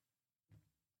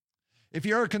 If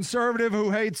you're a conservative who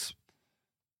hates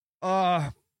Joe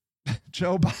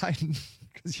Biden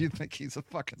because you think he's a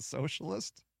fucking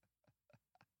socialist,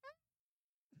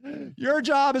 your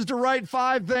job is to write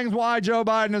 5 things why Joe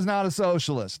Biden is not a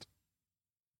socialist.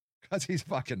 Because he's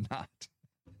fucking not.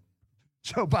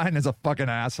 Joe Biden is a fucking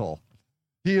asshole.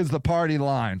 He is the party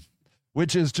line,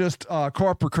 which is just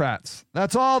corporocrats.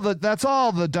 That's all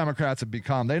the Democrats have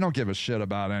become. They don't give a shit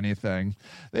about anything.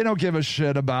 They don't give a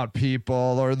shit about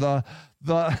people or the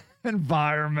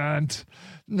environment.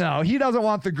 No, he doesn't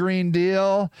want the Green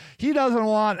Deal. He doesn't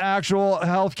want actual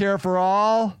health care for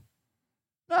all.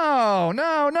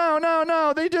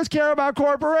 No. They just care about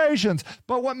corporations.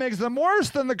 But what makes them worse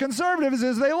than the conservatives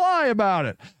is they lie about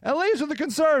it. At least with the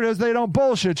conservatives, they don't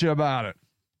bullshit you about it,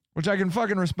 which I can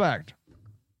fucking respect.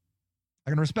 I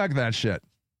can respect that shit.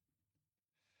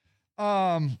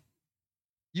 You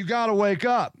got to wake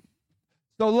up.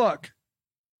 So look,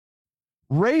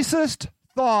 racist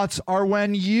thoughts are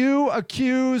when you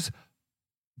accuse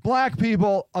black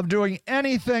people of doing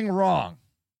anything wrong.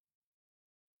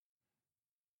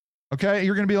 Okay,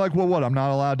 you're going to be like, well, what? I'm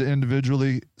not allowed to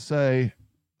individually say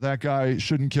that guy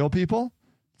shouldn't kill people?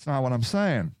 That's not what I'm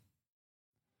saying.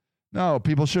 No,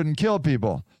 people shouldn't kill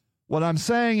people. What I'm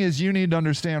saying is you need to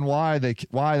understand why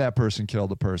that person killed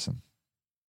the person.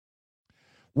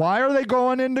 Why are they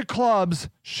going into clubs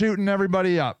shooting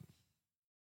everybody up?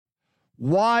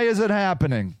 Why is it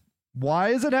happening? Why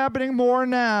is it happening more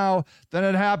now than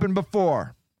it happened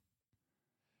before?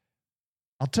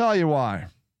 I'll tell you why.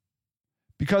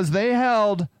 Because they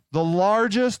held the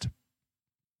largest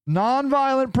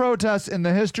nonviolent protests in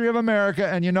the history of America,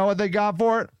 and you know what they got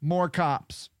for it? More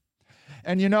cops.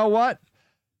 And you know what?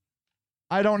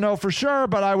 I don't know for sure,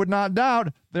 but I would not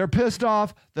doubt they're pissed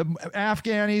off. The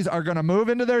Afghanis are going to move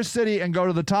into their city and go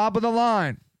to the top of the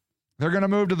line. They're going to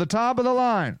move to the top of the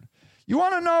line. You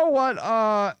want to know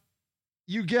what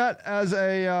you get as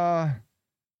a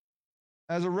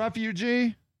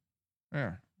refugee?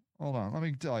 Here, hold on. Let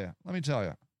me tell you.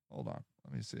 Hold on.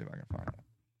 Let me see if I can find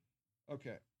it.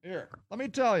 Okay, here. Let me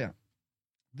tell you.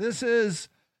 This is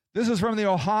from the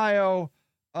Ohio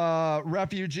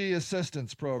Refugee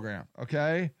Assistance Program.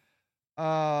 Okay,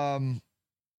 it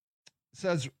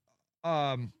says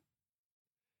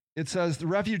the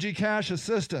Refugee Cash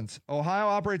Assistance. Ohio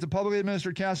operates a publicly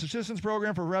administered cash assistance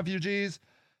program for refugees.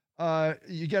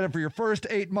 You get it for your first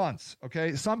 8 months.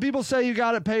 Okay. Some people say you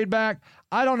got it paid back.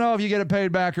 I don't know if you get it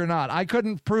paid back or not. I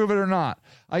couldn't prove it or not.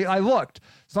 I looked.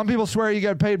 Some people swear you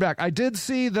get paid back. I did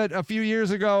see that a few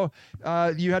years ago,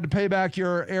 you had to pay back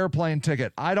your airplane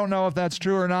ticket. I don't know if that's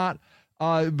true or not.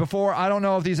 I don't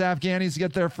know if these Afghanis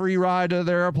get their free ride to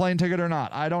their airplane ticket or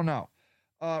not. I don't know.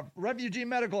 Refugee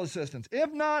medical assistance.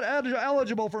 If not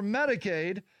eligible for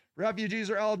Medicaid, refugees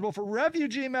are eligible for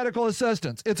refugee medical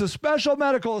assistance. It's a special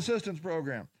medical assistance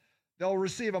program. They'll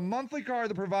receive a monthly card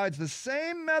that provides the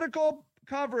same medical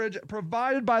coverage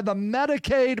provided by the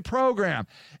Medicaid program.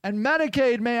 And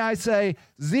Medicaid, may I say,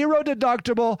 zero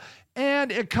deductible,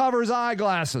 and it covers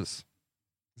eyeglasses.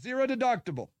 Zero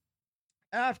deductible.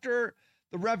 After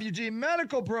the refugee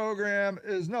medical program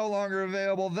is no longer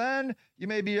available, then you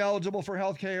may be eligible for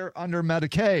health care under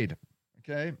Medicaid.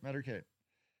 Okay, Medicaid.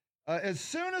 As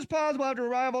soon as possible after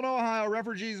arrival in Ohio,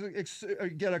 refugees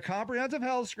get a comprehensive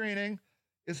health screening.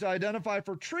 It's to identify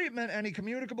for treatment any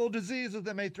communicable diseases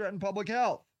that may threaten public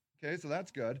health. Okay, so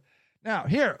that's good. Now,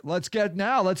 let's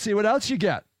see what else you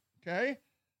get. Okay,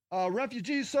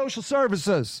 refugee social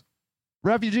services.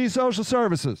 Refugee social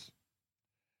services.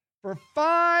 For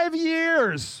 5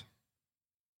 years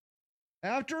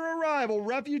after arrival,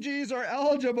 refugees are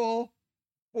eligible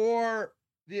for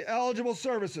the eligible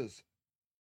services.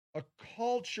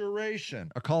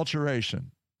 Acculturation.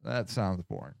 That sounds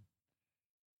boring.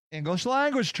 English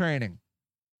language training.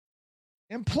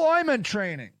 Employment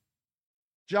training.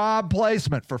 Job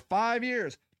placement for 5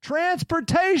 years.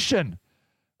 Transportation.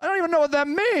 I don't even know what that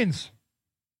means.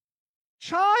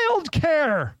 Child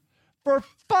care for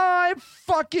 5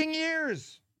 fucking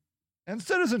years. And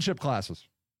citizenship classes.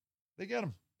 They get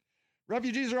them.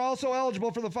 Refugees are also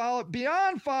eligible for the follow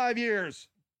beyond 5 years.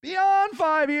 Beyond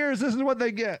 5 years, this is what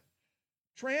they get.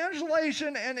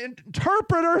 Translation and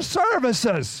interpreter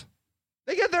services.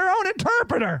 They get their own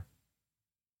interpreter.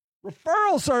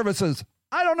 Referral services.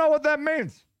 I don't know what that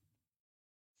means.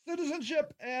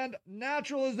 Citizenship and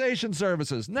naturalization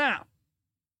services. Now,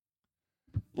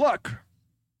 look,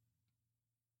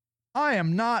 I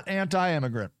am not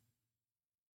anti-immigrant.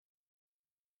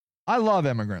 I love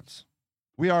immigrants.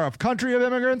 We are a country of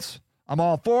immigrants. I'm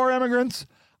all for immigrants.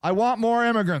 I want more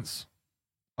immigrants.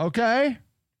 Okay?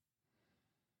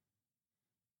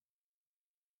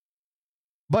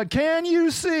 But can you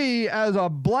see, as a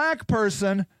black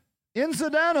person,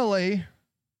 incidentally,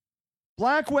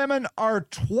 black women are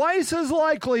twice as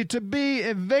likely to be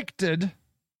evicted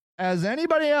as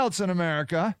anybody else in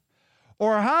America?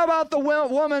 Or how about the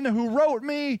woman who wrote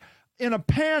me in a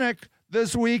panic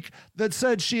this week that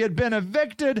said she had been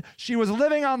evicted? She was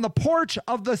living on the porch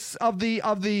of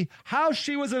the house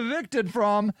she was evicted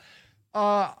from.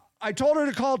 I told her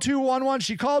to call 211.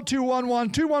 She called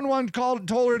 211. 211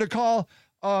 told her to call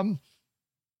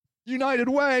United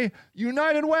Way.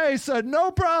 United Way said,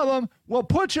 no problem. We'll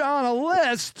put you on a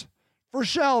list for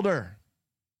shelter.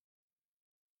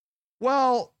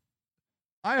 Well,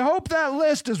 I hope that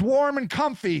list is warm and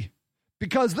comfy,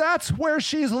 because that's where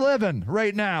she's living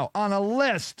right now, on a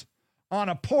list, on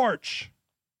a porch.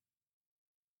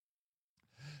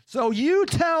 So you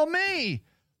tell me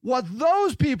what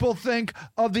those people think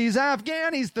of these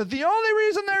Afghanis, that the only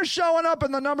reason they're showing up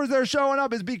and the numbers they're showing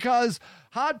up is because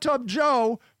Hot Tub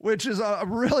Joe, which is a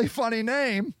really funny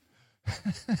name,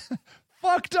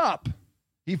 fucked up.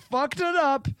 He fucked it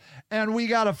up, and we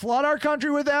got to flood our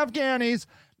country with Afghanis.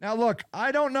 Now, look,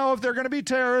 I don't know if they're going to be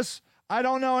terrorists. I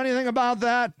don't know anything about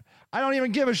that. I don't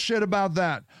even give a shit about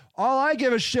that. All I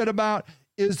give a shit about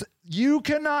is you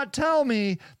cannot tell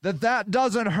me that that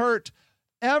doesn't hurt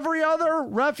every other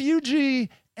refugee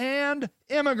and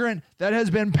immigrant that has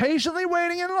been patiently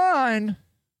waiting in line.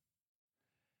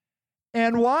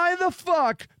 And why the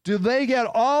fuck do they get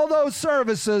all those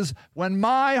services when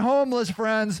my homeless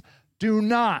friends do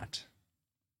not?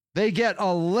 They get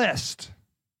a list.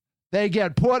 They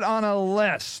get put on a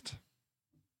list.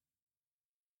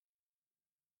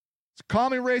 Call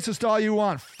me racist all you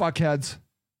want, fuckheads.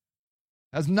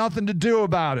 Has nothing to do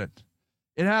about it.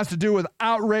 It has to do with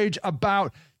outrage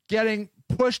about getting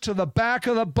pushed to the back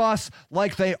of the bus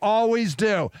like they always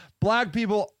do. Black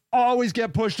people always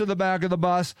get pushed to the back of the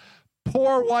bus.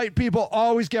 Poor white people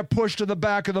always get pushed to the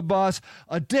back of the bus.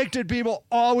 Addicted people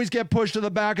always get pushed to the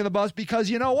back of the bus because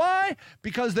you know why?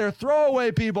 Because they're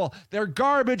throwaway people. They're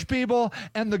garbage people,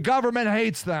 and the government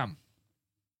hates them.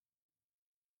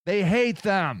 They hate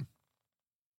them.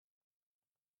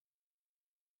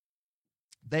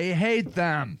 They hate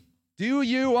them. Do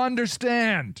you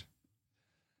understand?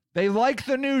 They like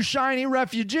the new shiny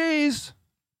refugees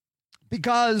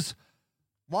because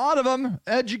a lot of them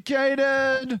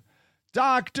educated,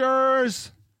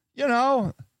 doctors, you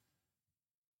know,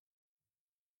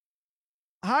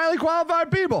 highly qualified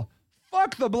people.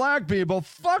 Fuck the black people.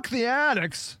 Fuck the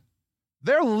addicts.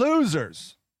 They're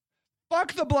losers.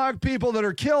 Fuck the black people that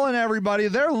are killing everybody.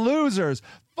 They're losers.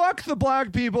 Fuck the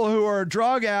black people who are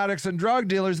drug addicts and drug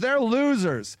dealers. They're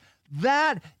losers.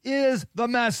 That is the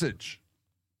message.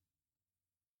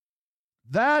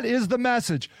 That is the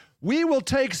message. We will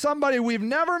take somebody we've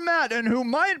never met and who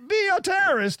might be a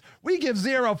terrorist. We give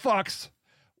zero fucks.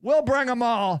 We'll bring them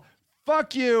all.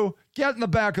 Fuck you. Get in the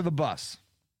back of the bus.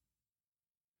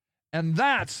 And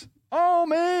that's, oh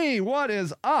me, what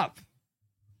is up?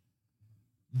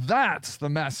 That's the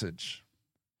message.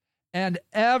 And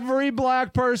every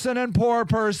black person and poor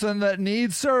person that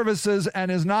needs services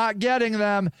and is not getting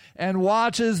them and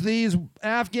watches these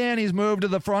Afghanis move to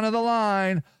the front of the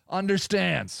line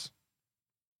understands.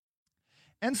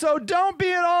 And so don't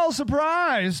be at all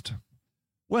surprised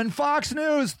when Fox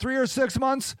News 3 or 6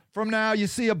 months from now you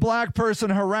see a black person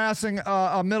harassing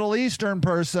a Middle Eastern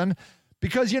person,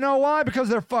 because you know why? Because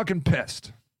they're fucking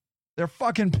pissed. They're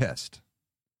fucking pissed.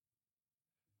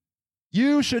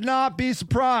 You should not be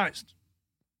surprised,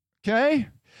 okay?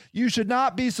 You should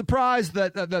not be surprised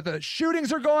that the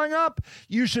shootings are going up.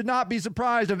 You should not be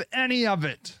surprised of any of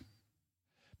it,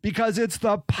 because it's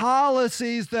the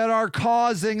policies that are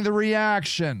causing the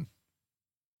reaction,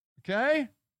 okay?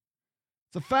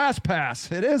 It's a fast pass.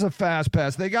 It is a fast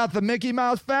pass. They got the Mickey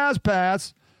Mouse fast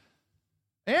pass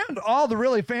and all the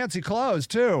really fancy clothes,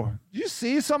 too. You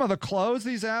see some of the clothes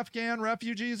these Afghan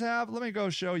refugees have? Let me go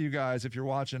show you guys if you're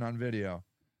watching on video.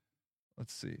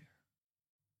 Let's see.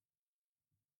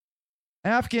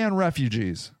 Afghan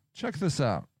refugees. Check this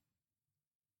out.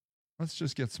 Let's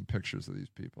just get some pictures of these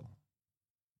people.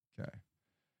 Okay.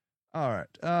 All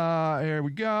right. Here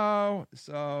we go.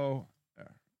 So,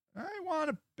 I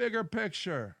want a bigger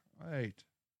picture. Wait.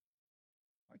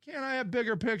 Why can't I have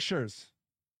bigger pictures?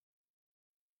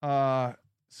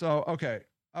 Okay.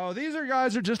 Oh, these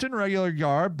guys are just in regular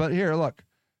garb, but here, look.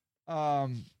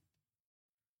 Dang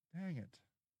it.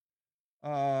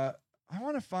 I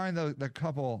want to find the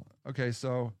couple. Okay,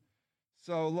 so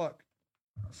look.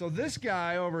 So this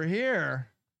guy over here,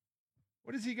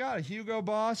 what has he got? A Hugo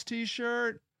Boss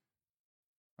t-shirt?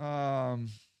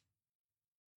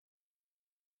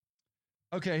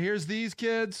 Okay, here's these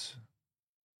kids.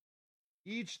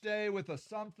 Each day with a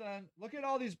something. Look at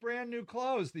all these brand new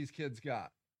clothes these kids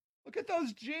got. Look at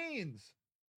those jeans.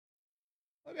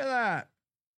 Look at that.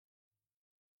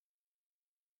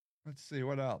 Let's see,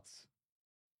 what else?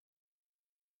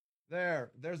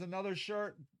 There's another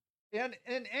shirt. In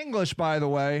English, by the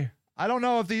way. I don't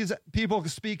know if these people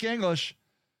speak English.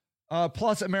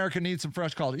 Plus, America needs some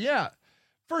fresh culture. Yeah,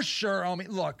 for sure, homie.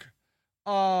 Look.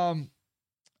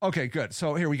 Okay, good.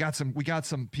 So here we got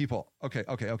some people. Okay.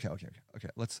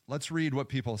 Let's read what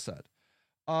people said.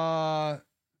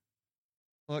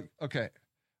 Look, okay.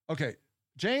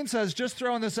 Jane says, just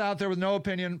throwing this out there with no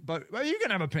opinion, but well, you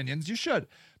can have opinions. You should.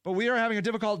 But we are having a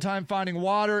difficult time finding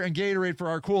water and Gatorade for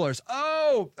our coolers.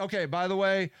 Oh, okay. By the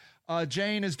way,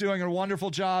 Jane is doing a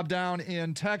wonderful job down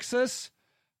in Texas.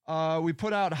 We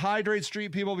put out Hydrate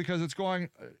Street people because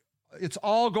it's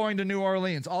all going to New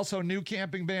Orleans. Also, new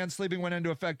camping ban sleeping went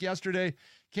into effect yesterday.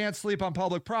 Can't sleep on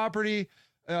public property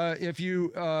if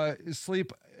you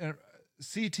sleep.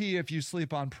 CT if you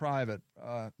sleep on private.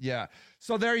 Yeah.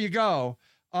 So there you go.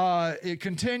 It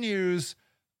continues.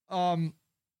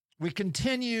 We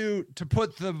continue to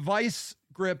put the vice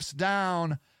grips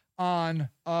down on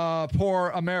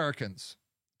poor Americans.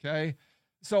 Okay.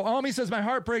 So Omi says, my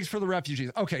heart breaks for the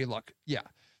refugees. Okay, look, yeah.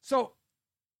 So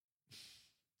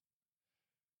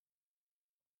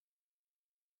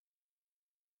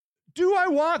do I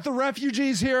want the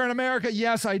refugees here in America?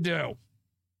 Yes, I do.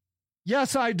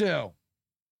 Yes, I do.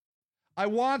 I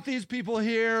want these people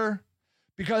here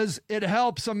because it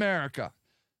helps America.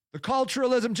 The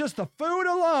culturalism, just the food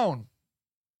alone.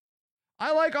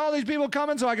 I like all these people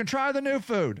coming so I can try the new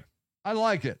food. I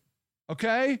like it.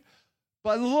 Okay?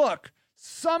 But look,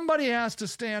 somebody has to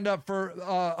stand up for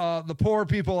the poor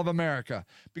people of America,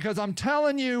 because I'm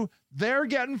telling you, they're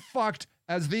getting fucked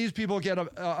as these people get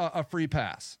a free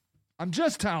pass. I'm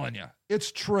just telling you,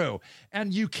 it's true.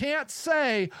 And you can't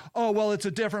say, oh, well, it's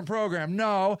a different program.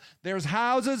 No, there's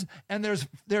houses and there's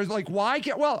like, why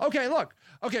can't, well, okay, look,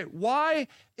 okay, why,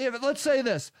 if, let's say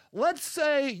this, let's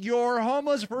say you're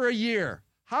homeless for a year.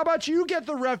 How about you get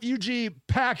the refugee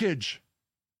package?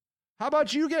 How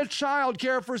about you get child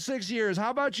care for 6 years?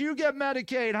 How about you get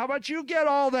Medicaid? How about you get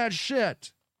all that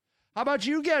shit? How about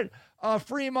you get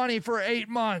free money for 8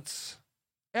 months?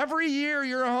 Every year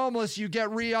you're homeless, you get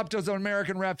re-upped as an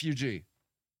American refugee.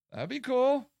 That'd be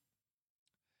cool.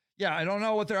 Yeah, I don't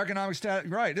know what their economic status,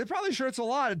 right. They're probably sure it's a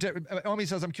lot. Omi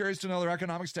says, I'm curious to know their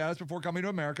economic status before coming to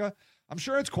America. I'm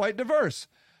sure it's quite diverse.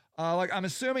 Like, I'm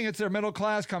assuming it's their middle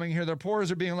class coming here. Their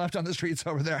poors are being left on the streets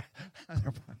over there.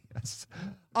 Yes.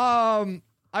 I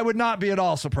would not be at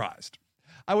all surprised.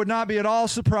 I would not be at all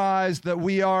surprised that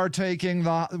we are taking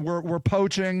we're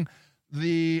poaching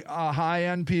the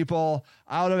high-end people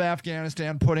out of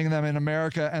Afghanistan, putting them in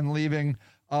America, and leaving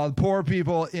poor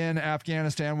people in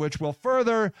Afghanistan, which will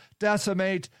further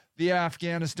decimate the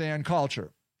Afghanistan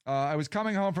culture. I was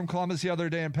coming home from Columbus the other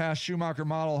day and passed Schumacher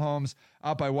Model Homes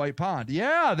out by White Pond.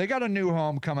 Yeah, they got a new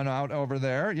home coming out over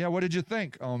there. Yeah, what did you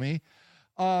think, Omi?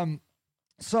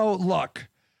 So, look,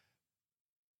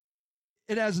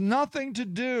 it has nothing to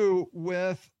do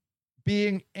with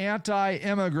being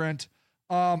anti-immigrant.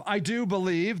 I do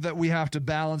believe that we have to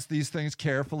balance these things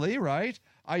carefully, right?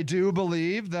 I do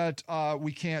believe that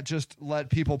we can't just let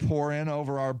people pour in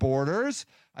over our borders.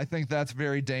 I think that's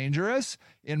very dangerous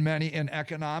in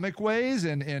economic ways,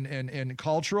 in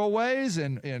cultural ways,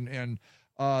 in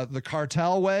the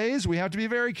cartel ways. We have to be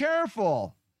very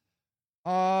careful.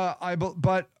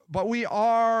 But we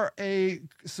are a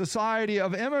society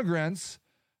of immigrants.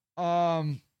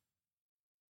 Oh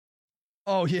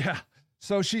yeah.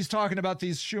 So she's talking about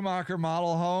these Schumacher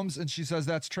model homes, and she says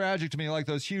that's tragic to me, like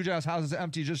those huge-ass houses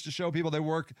empty just to show people they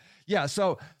work. Yeah,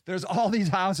 so there's all these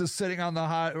houses sitting on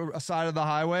the side of the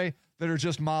highway that are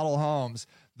just model homes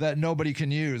that nobody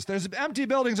can use. There's empty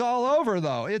buildings all over,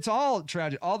 though. It's all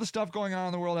tragic. All the stuff going on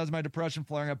in the world has my depression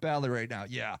flaring up badly right now.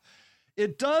 Yeah.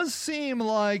 It does seem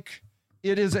like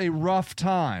it is a rough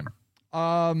time.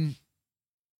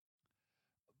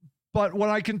 But what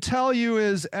I can tell you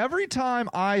is every time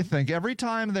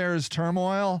there's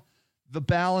turmoil, the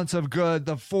balance of good,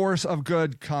 the force of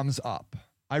good comes up.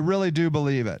 I really do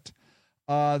believe it.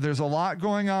 There's a lot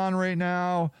going on right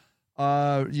now.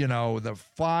 The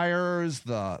fires,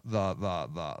 the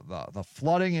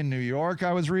flooding in New York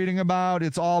I was reading about.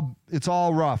 It's all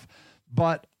rough.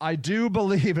 But I do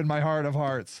believe in my heart of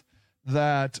hearts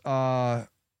that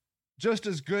just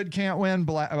as good can't win,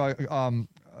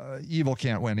 evil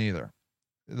can't win either.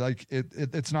 Like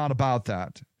it's not about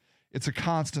that. It's a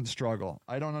constant struggle.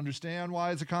 I don't understand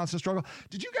why it's a constant struggle.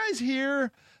 Did you guys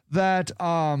hear that?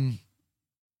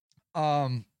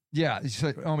 Yeah.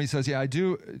 Omi says, yeah, I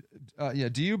do. Yeah.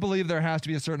 Do you believe there has to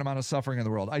be a certain amount of suffering in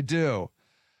the world? I do.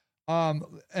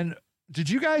 And did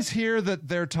you guys hear that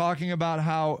they're talking about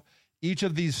how each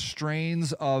of these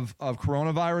strains of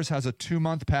coronavirus has a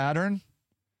 2-month pattern?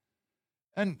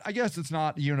 And I guess it's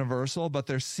not universal, but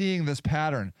they're seeing this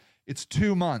pattern. It's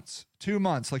 2 months,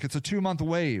 like it's a 2-month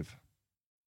wave.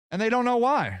 And they don't know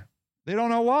why.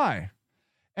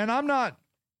 And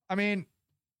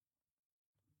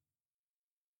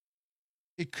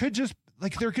it could just,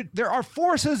 like, there are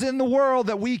forces in the world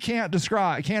that we can't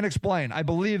describe, can't explain. I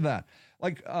believe that.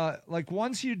 Like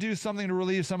once you do something to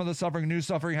relieve some of the suffering, new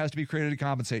suffering has to be created to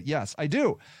compensate. Yes, I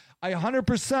do. I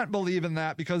 100% believe in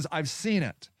that because I've seen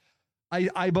it.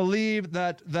 I believe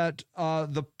that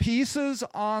the pieces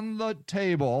on the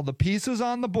table, the pieces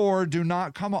on the board do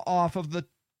not come off of the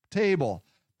table.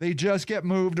 They just get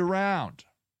moved around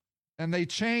and they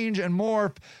change and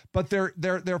morph, but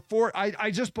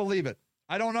I just believe it.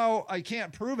 I don't know. I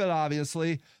can't prove it,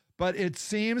 obviously, but it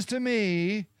seems to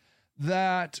me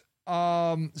that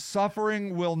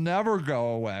suffering will never go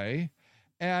away.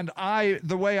 And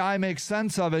the way I make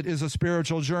sense of it is a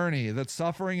spiritual journey, that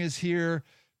suffering is here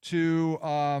to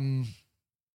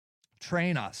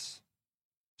train us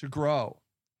to grow.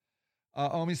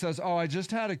 Omi says, I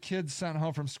just had a kid sent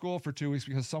home from school for 2 weeks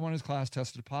because someone in his class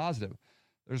tested positive.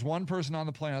 There's one person on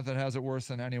the planet that has it worse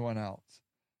than anyone else.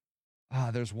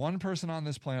 There's one person on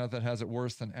this planet that has it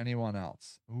worse than anyone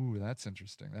else. Ooh, that's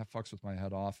interesting. That fucks with my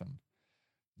head often.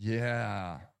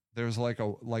 Yeah. There's like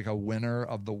a winner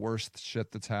of the worst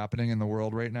shit that's happening in the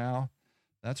world right now.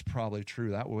 That's probably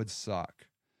true. That would suck.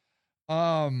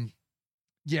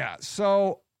 Yeah.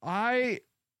 So I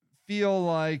feel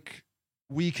like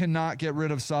we cannot get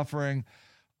rid of suffering.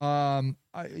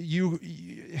 You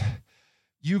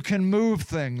can move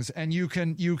things, and you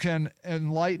can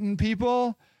enlighten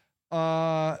people.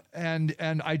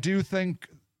 And I do think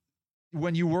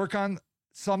when you work on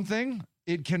something,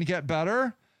 it can get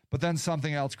better, but then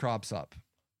something else crops up.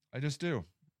 I just do.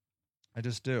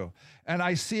 And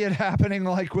I see it happening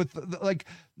like with like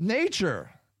nature,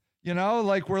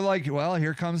 like we're like, well,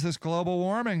 here comes this global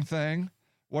warming thing.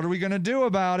 What are we going to do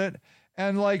about it?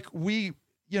 And like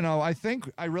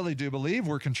I really do believe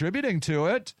we're contributing to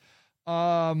it.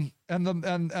 And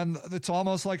it's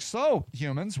almost like, so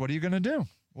humans, what are you going to do?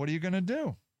 What are you going to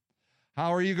do?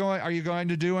 How are you going? Are you going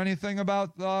to do anything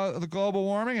about the global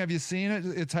warming? Have you seen it?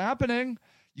 It's happening.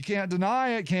 You can't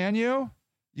deny it, can you?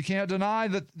 You can't deny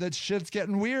that shit's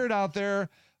getting weird out there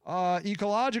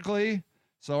ecologically.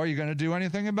 So are you going to do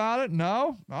anything about it?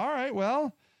 No? All right,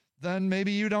 well, then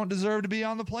maybe you don't deserve to be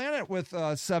on the planet with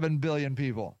 7 billion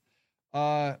people.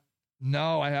 No,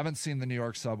 I haven't seen the New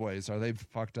York subways. Are they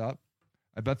fucked up?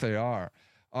 I bet they are.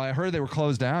 I heard they were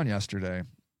closed down yesterday.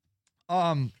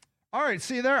 All right,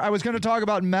 see there? I was going to talk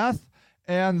about meth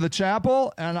and the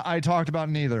chapel, and I talked about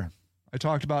neither. I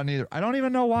don't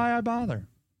even know why I bother.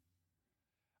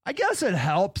 I guess it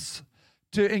helps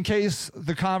in case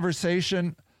the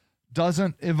conversation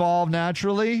doesn't evolve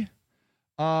naturally.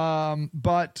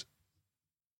 But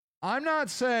I'm not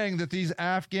saying that these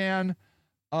Afghan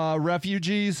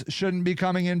refugees shouldn't be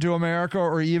coming into America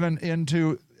or even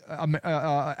into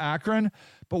Akron.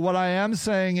 But what I am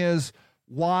saying is,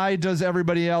 why does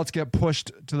everybody else get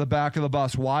pushed to the back of the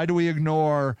bus? Why do we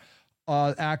ignore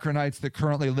Akronites that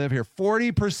currently live here?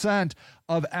 40%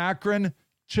 of Akron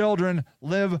children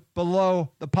live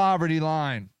below the poverty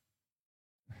line.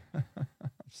 I'm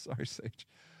sorry, Sage.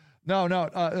 No.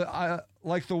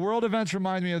 Like the world events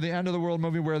remind me of the End of the World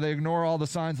movie where they ignore all the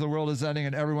signs the world is ending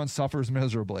and everyone suffers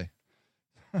miserably.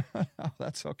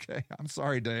 That's okay. I'm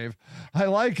sorry, Dave. I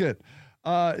like it.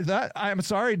 I'm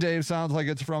sorry, Dave sounds like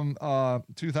it's from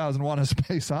 2001: A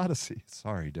Space Odyssey.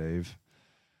 Sorry, Dave.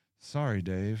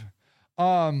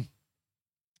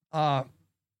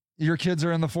 Your kids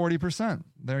are in the 40%.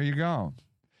 There you go.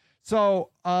 So,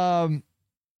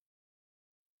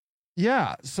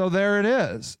 yeah, so there it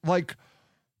is. Like,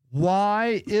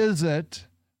 why is it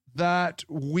that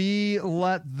we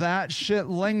let that shit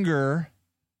linger?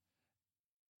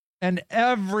 And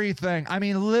everything, I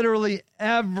mean, literally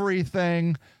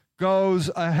everything goes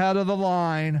ahead of the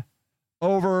line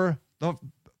over the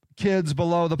kids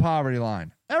below the poverty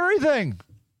line. Everything.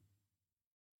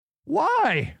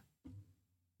 Why?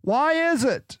 Why is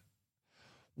it?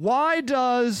 Why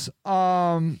does what's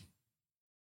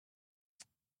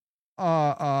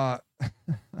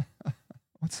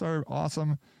our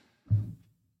awesome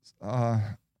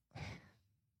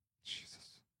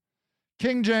Jesus.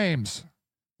 King James.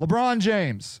 LeBron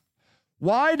James.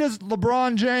 Why does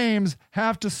LeBron James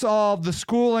have to solve the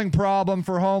schooling problem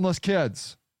for homeless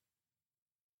kids?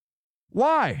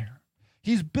 Why?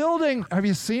 He's building, have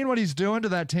you seen what he's doing to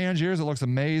that Tangiers? It looks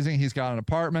amazing. He's got an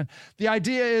apartment. The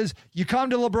idea is you come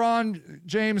to LeBron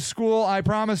James school, I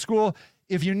Promise school.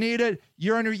 If you need it,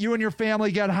 you and your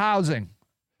family get housing.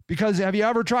 Because have you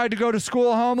ever tried to go to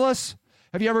school homeless?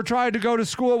 Have you ever tried to go to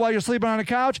school while you're sleeping on a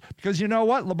couch? Because you know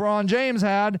what? LeBron James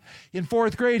had. In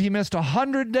 4th grade, he missed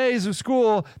 100 days of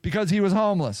school because he was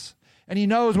homeless. And he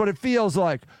knows what it feels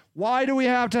like. Why do we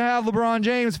have to have LeBron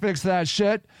James fix that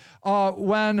shit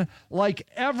when, like,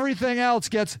 everything else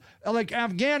gets, like,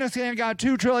 Afghanistan got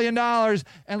 $2 trillion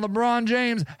and LeBron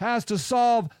James has to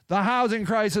solve the housing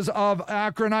crisis of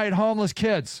Akronite homeless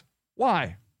kids?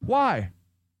 Why?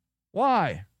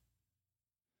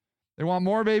 They want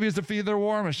more babies to feed their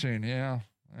war machine. Yeah.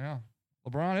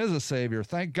 LeBron is a savior.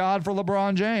 Thank God for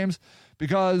LeBron James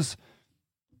because,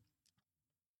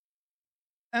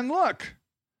 and look,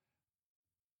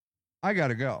 I got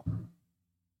to go.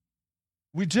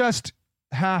 We just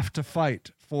have to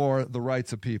fight for the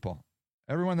rights of people.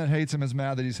 Everyone that hates him is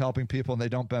mad that he's helping people and they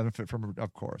don't benefit from it,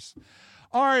 of course.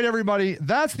 All right, everybody,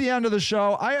 that's the end of the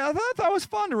show. I thought that was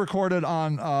fun to record it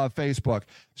on Facebook.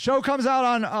 Show comes out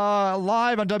on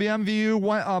live on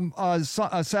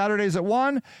WMVU Saturdays at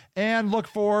 1, and look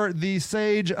for the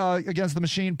Sage Against the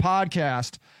Machine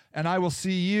podcast, and I will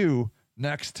see you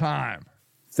next time.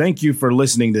 Thank you for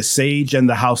listening to Sage and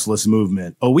the Houseless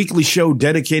Movement, a weekly show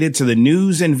dedicated to the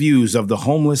news and views of the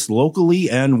homeless locally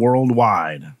and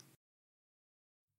worldwide.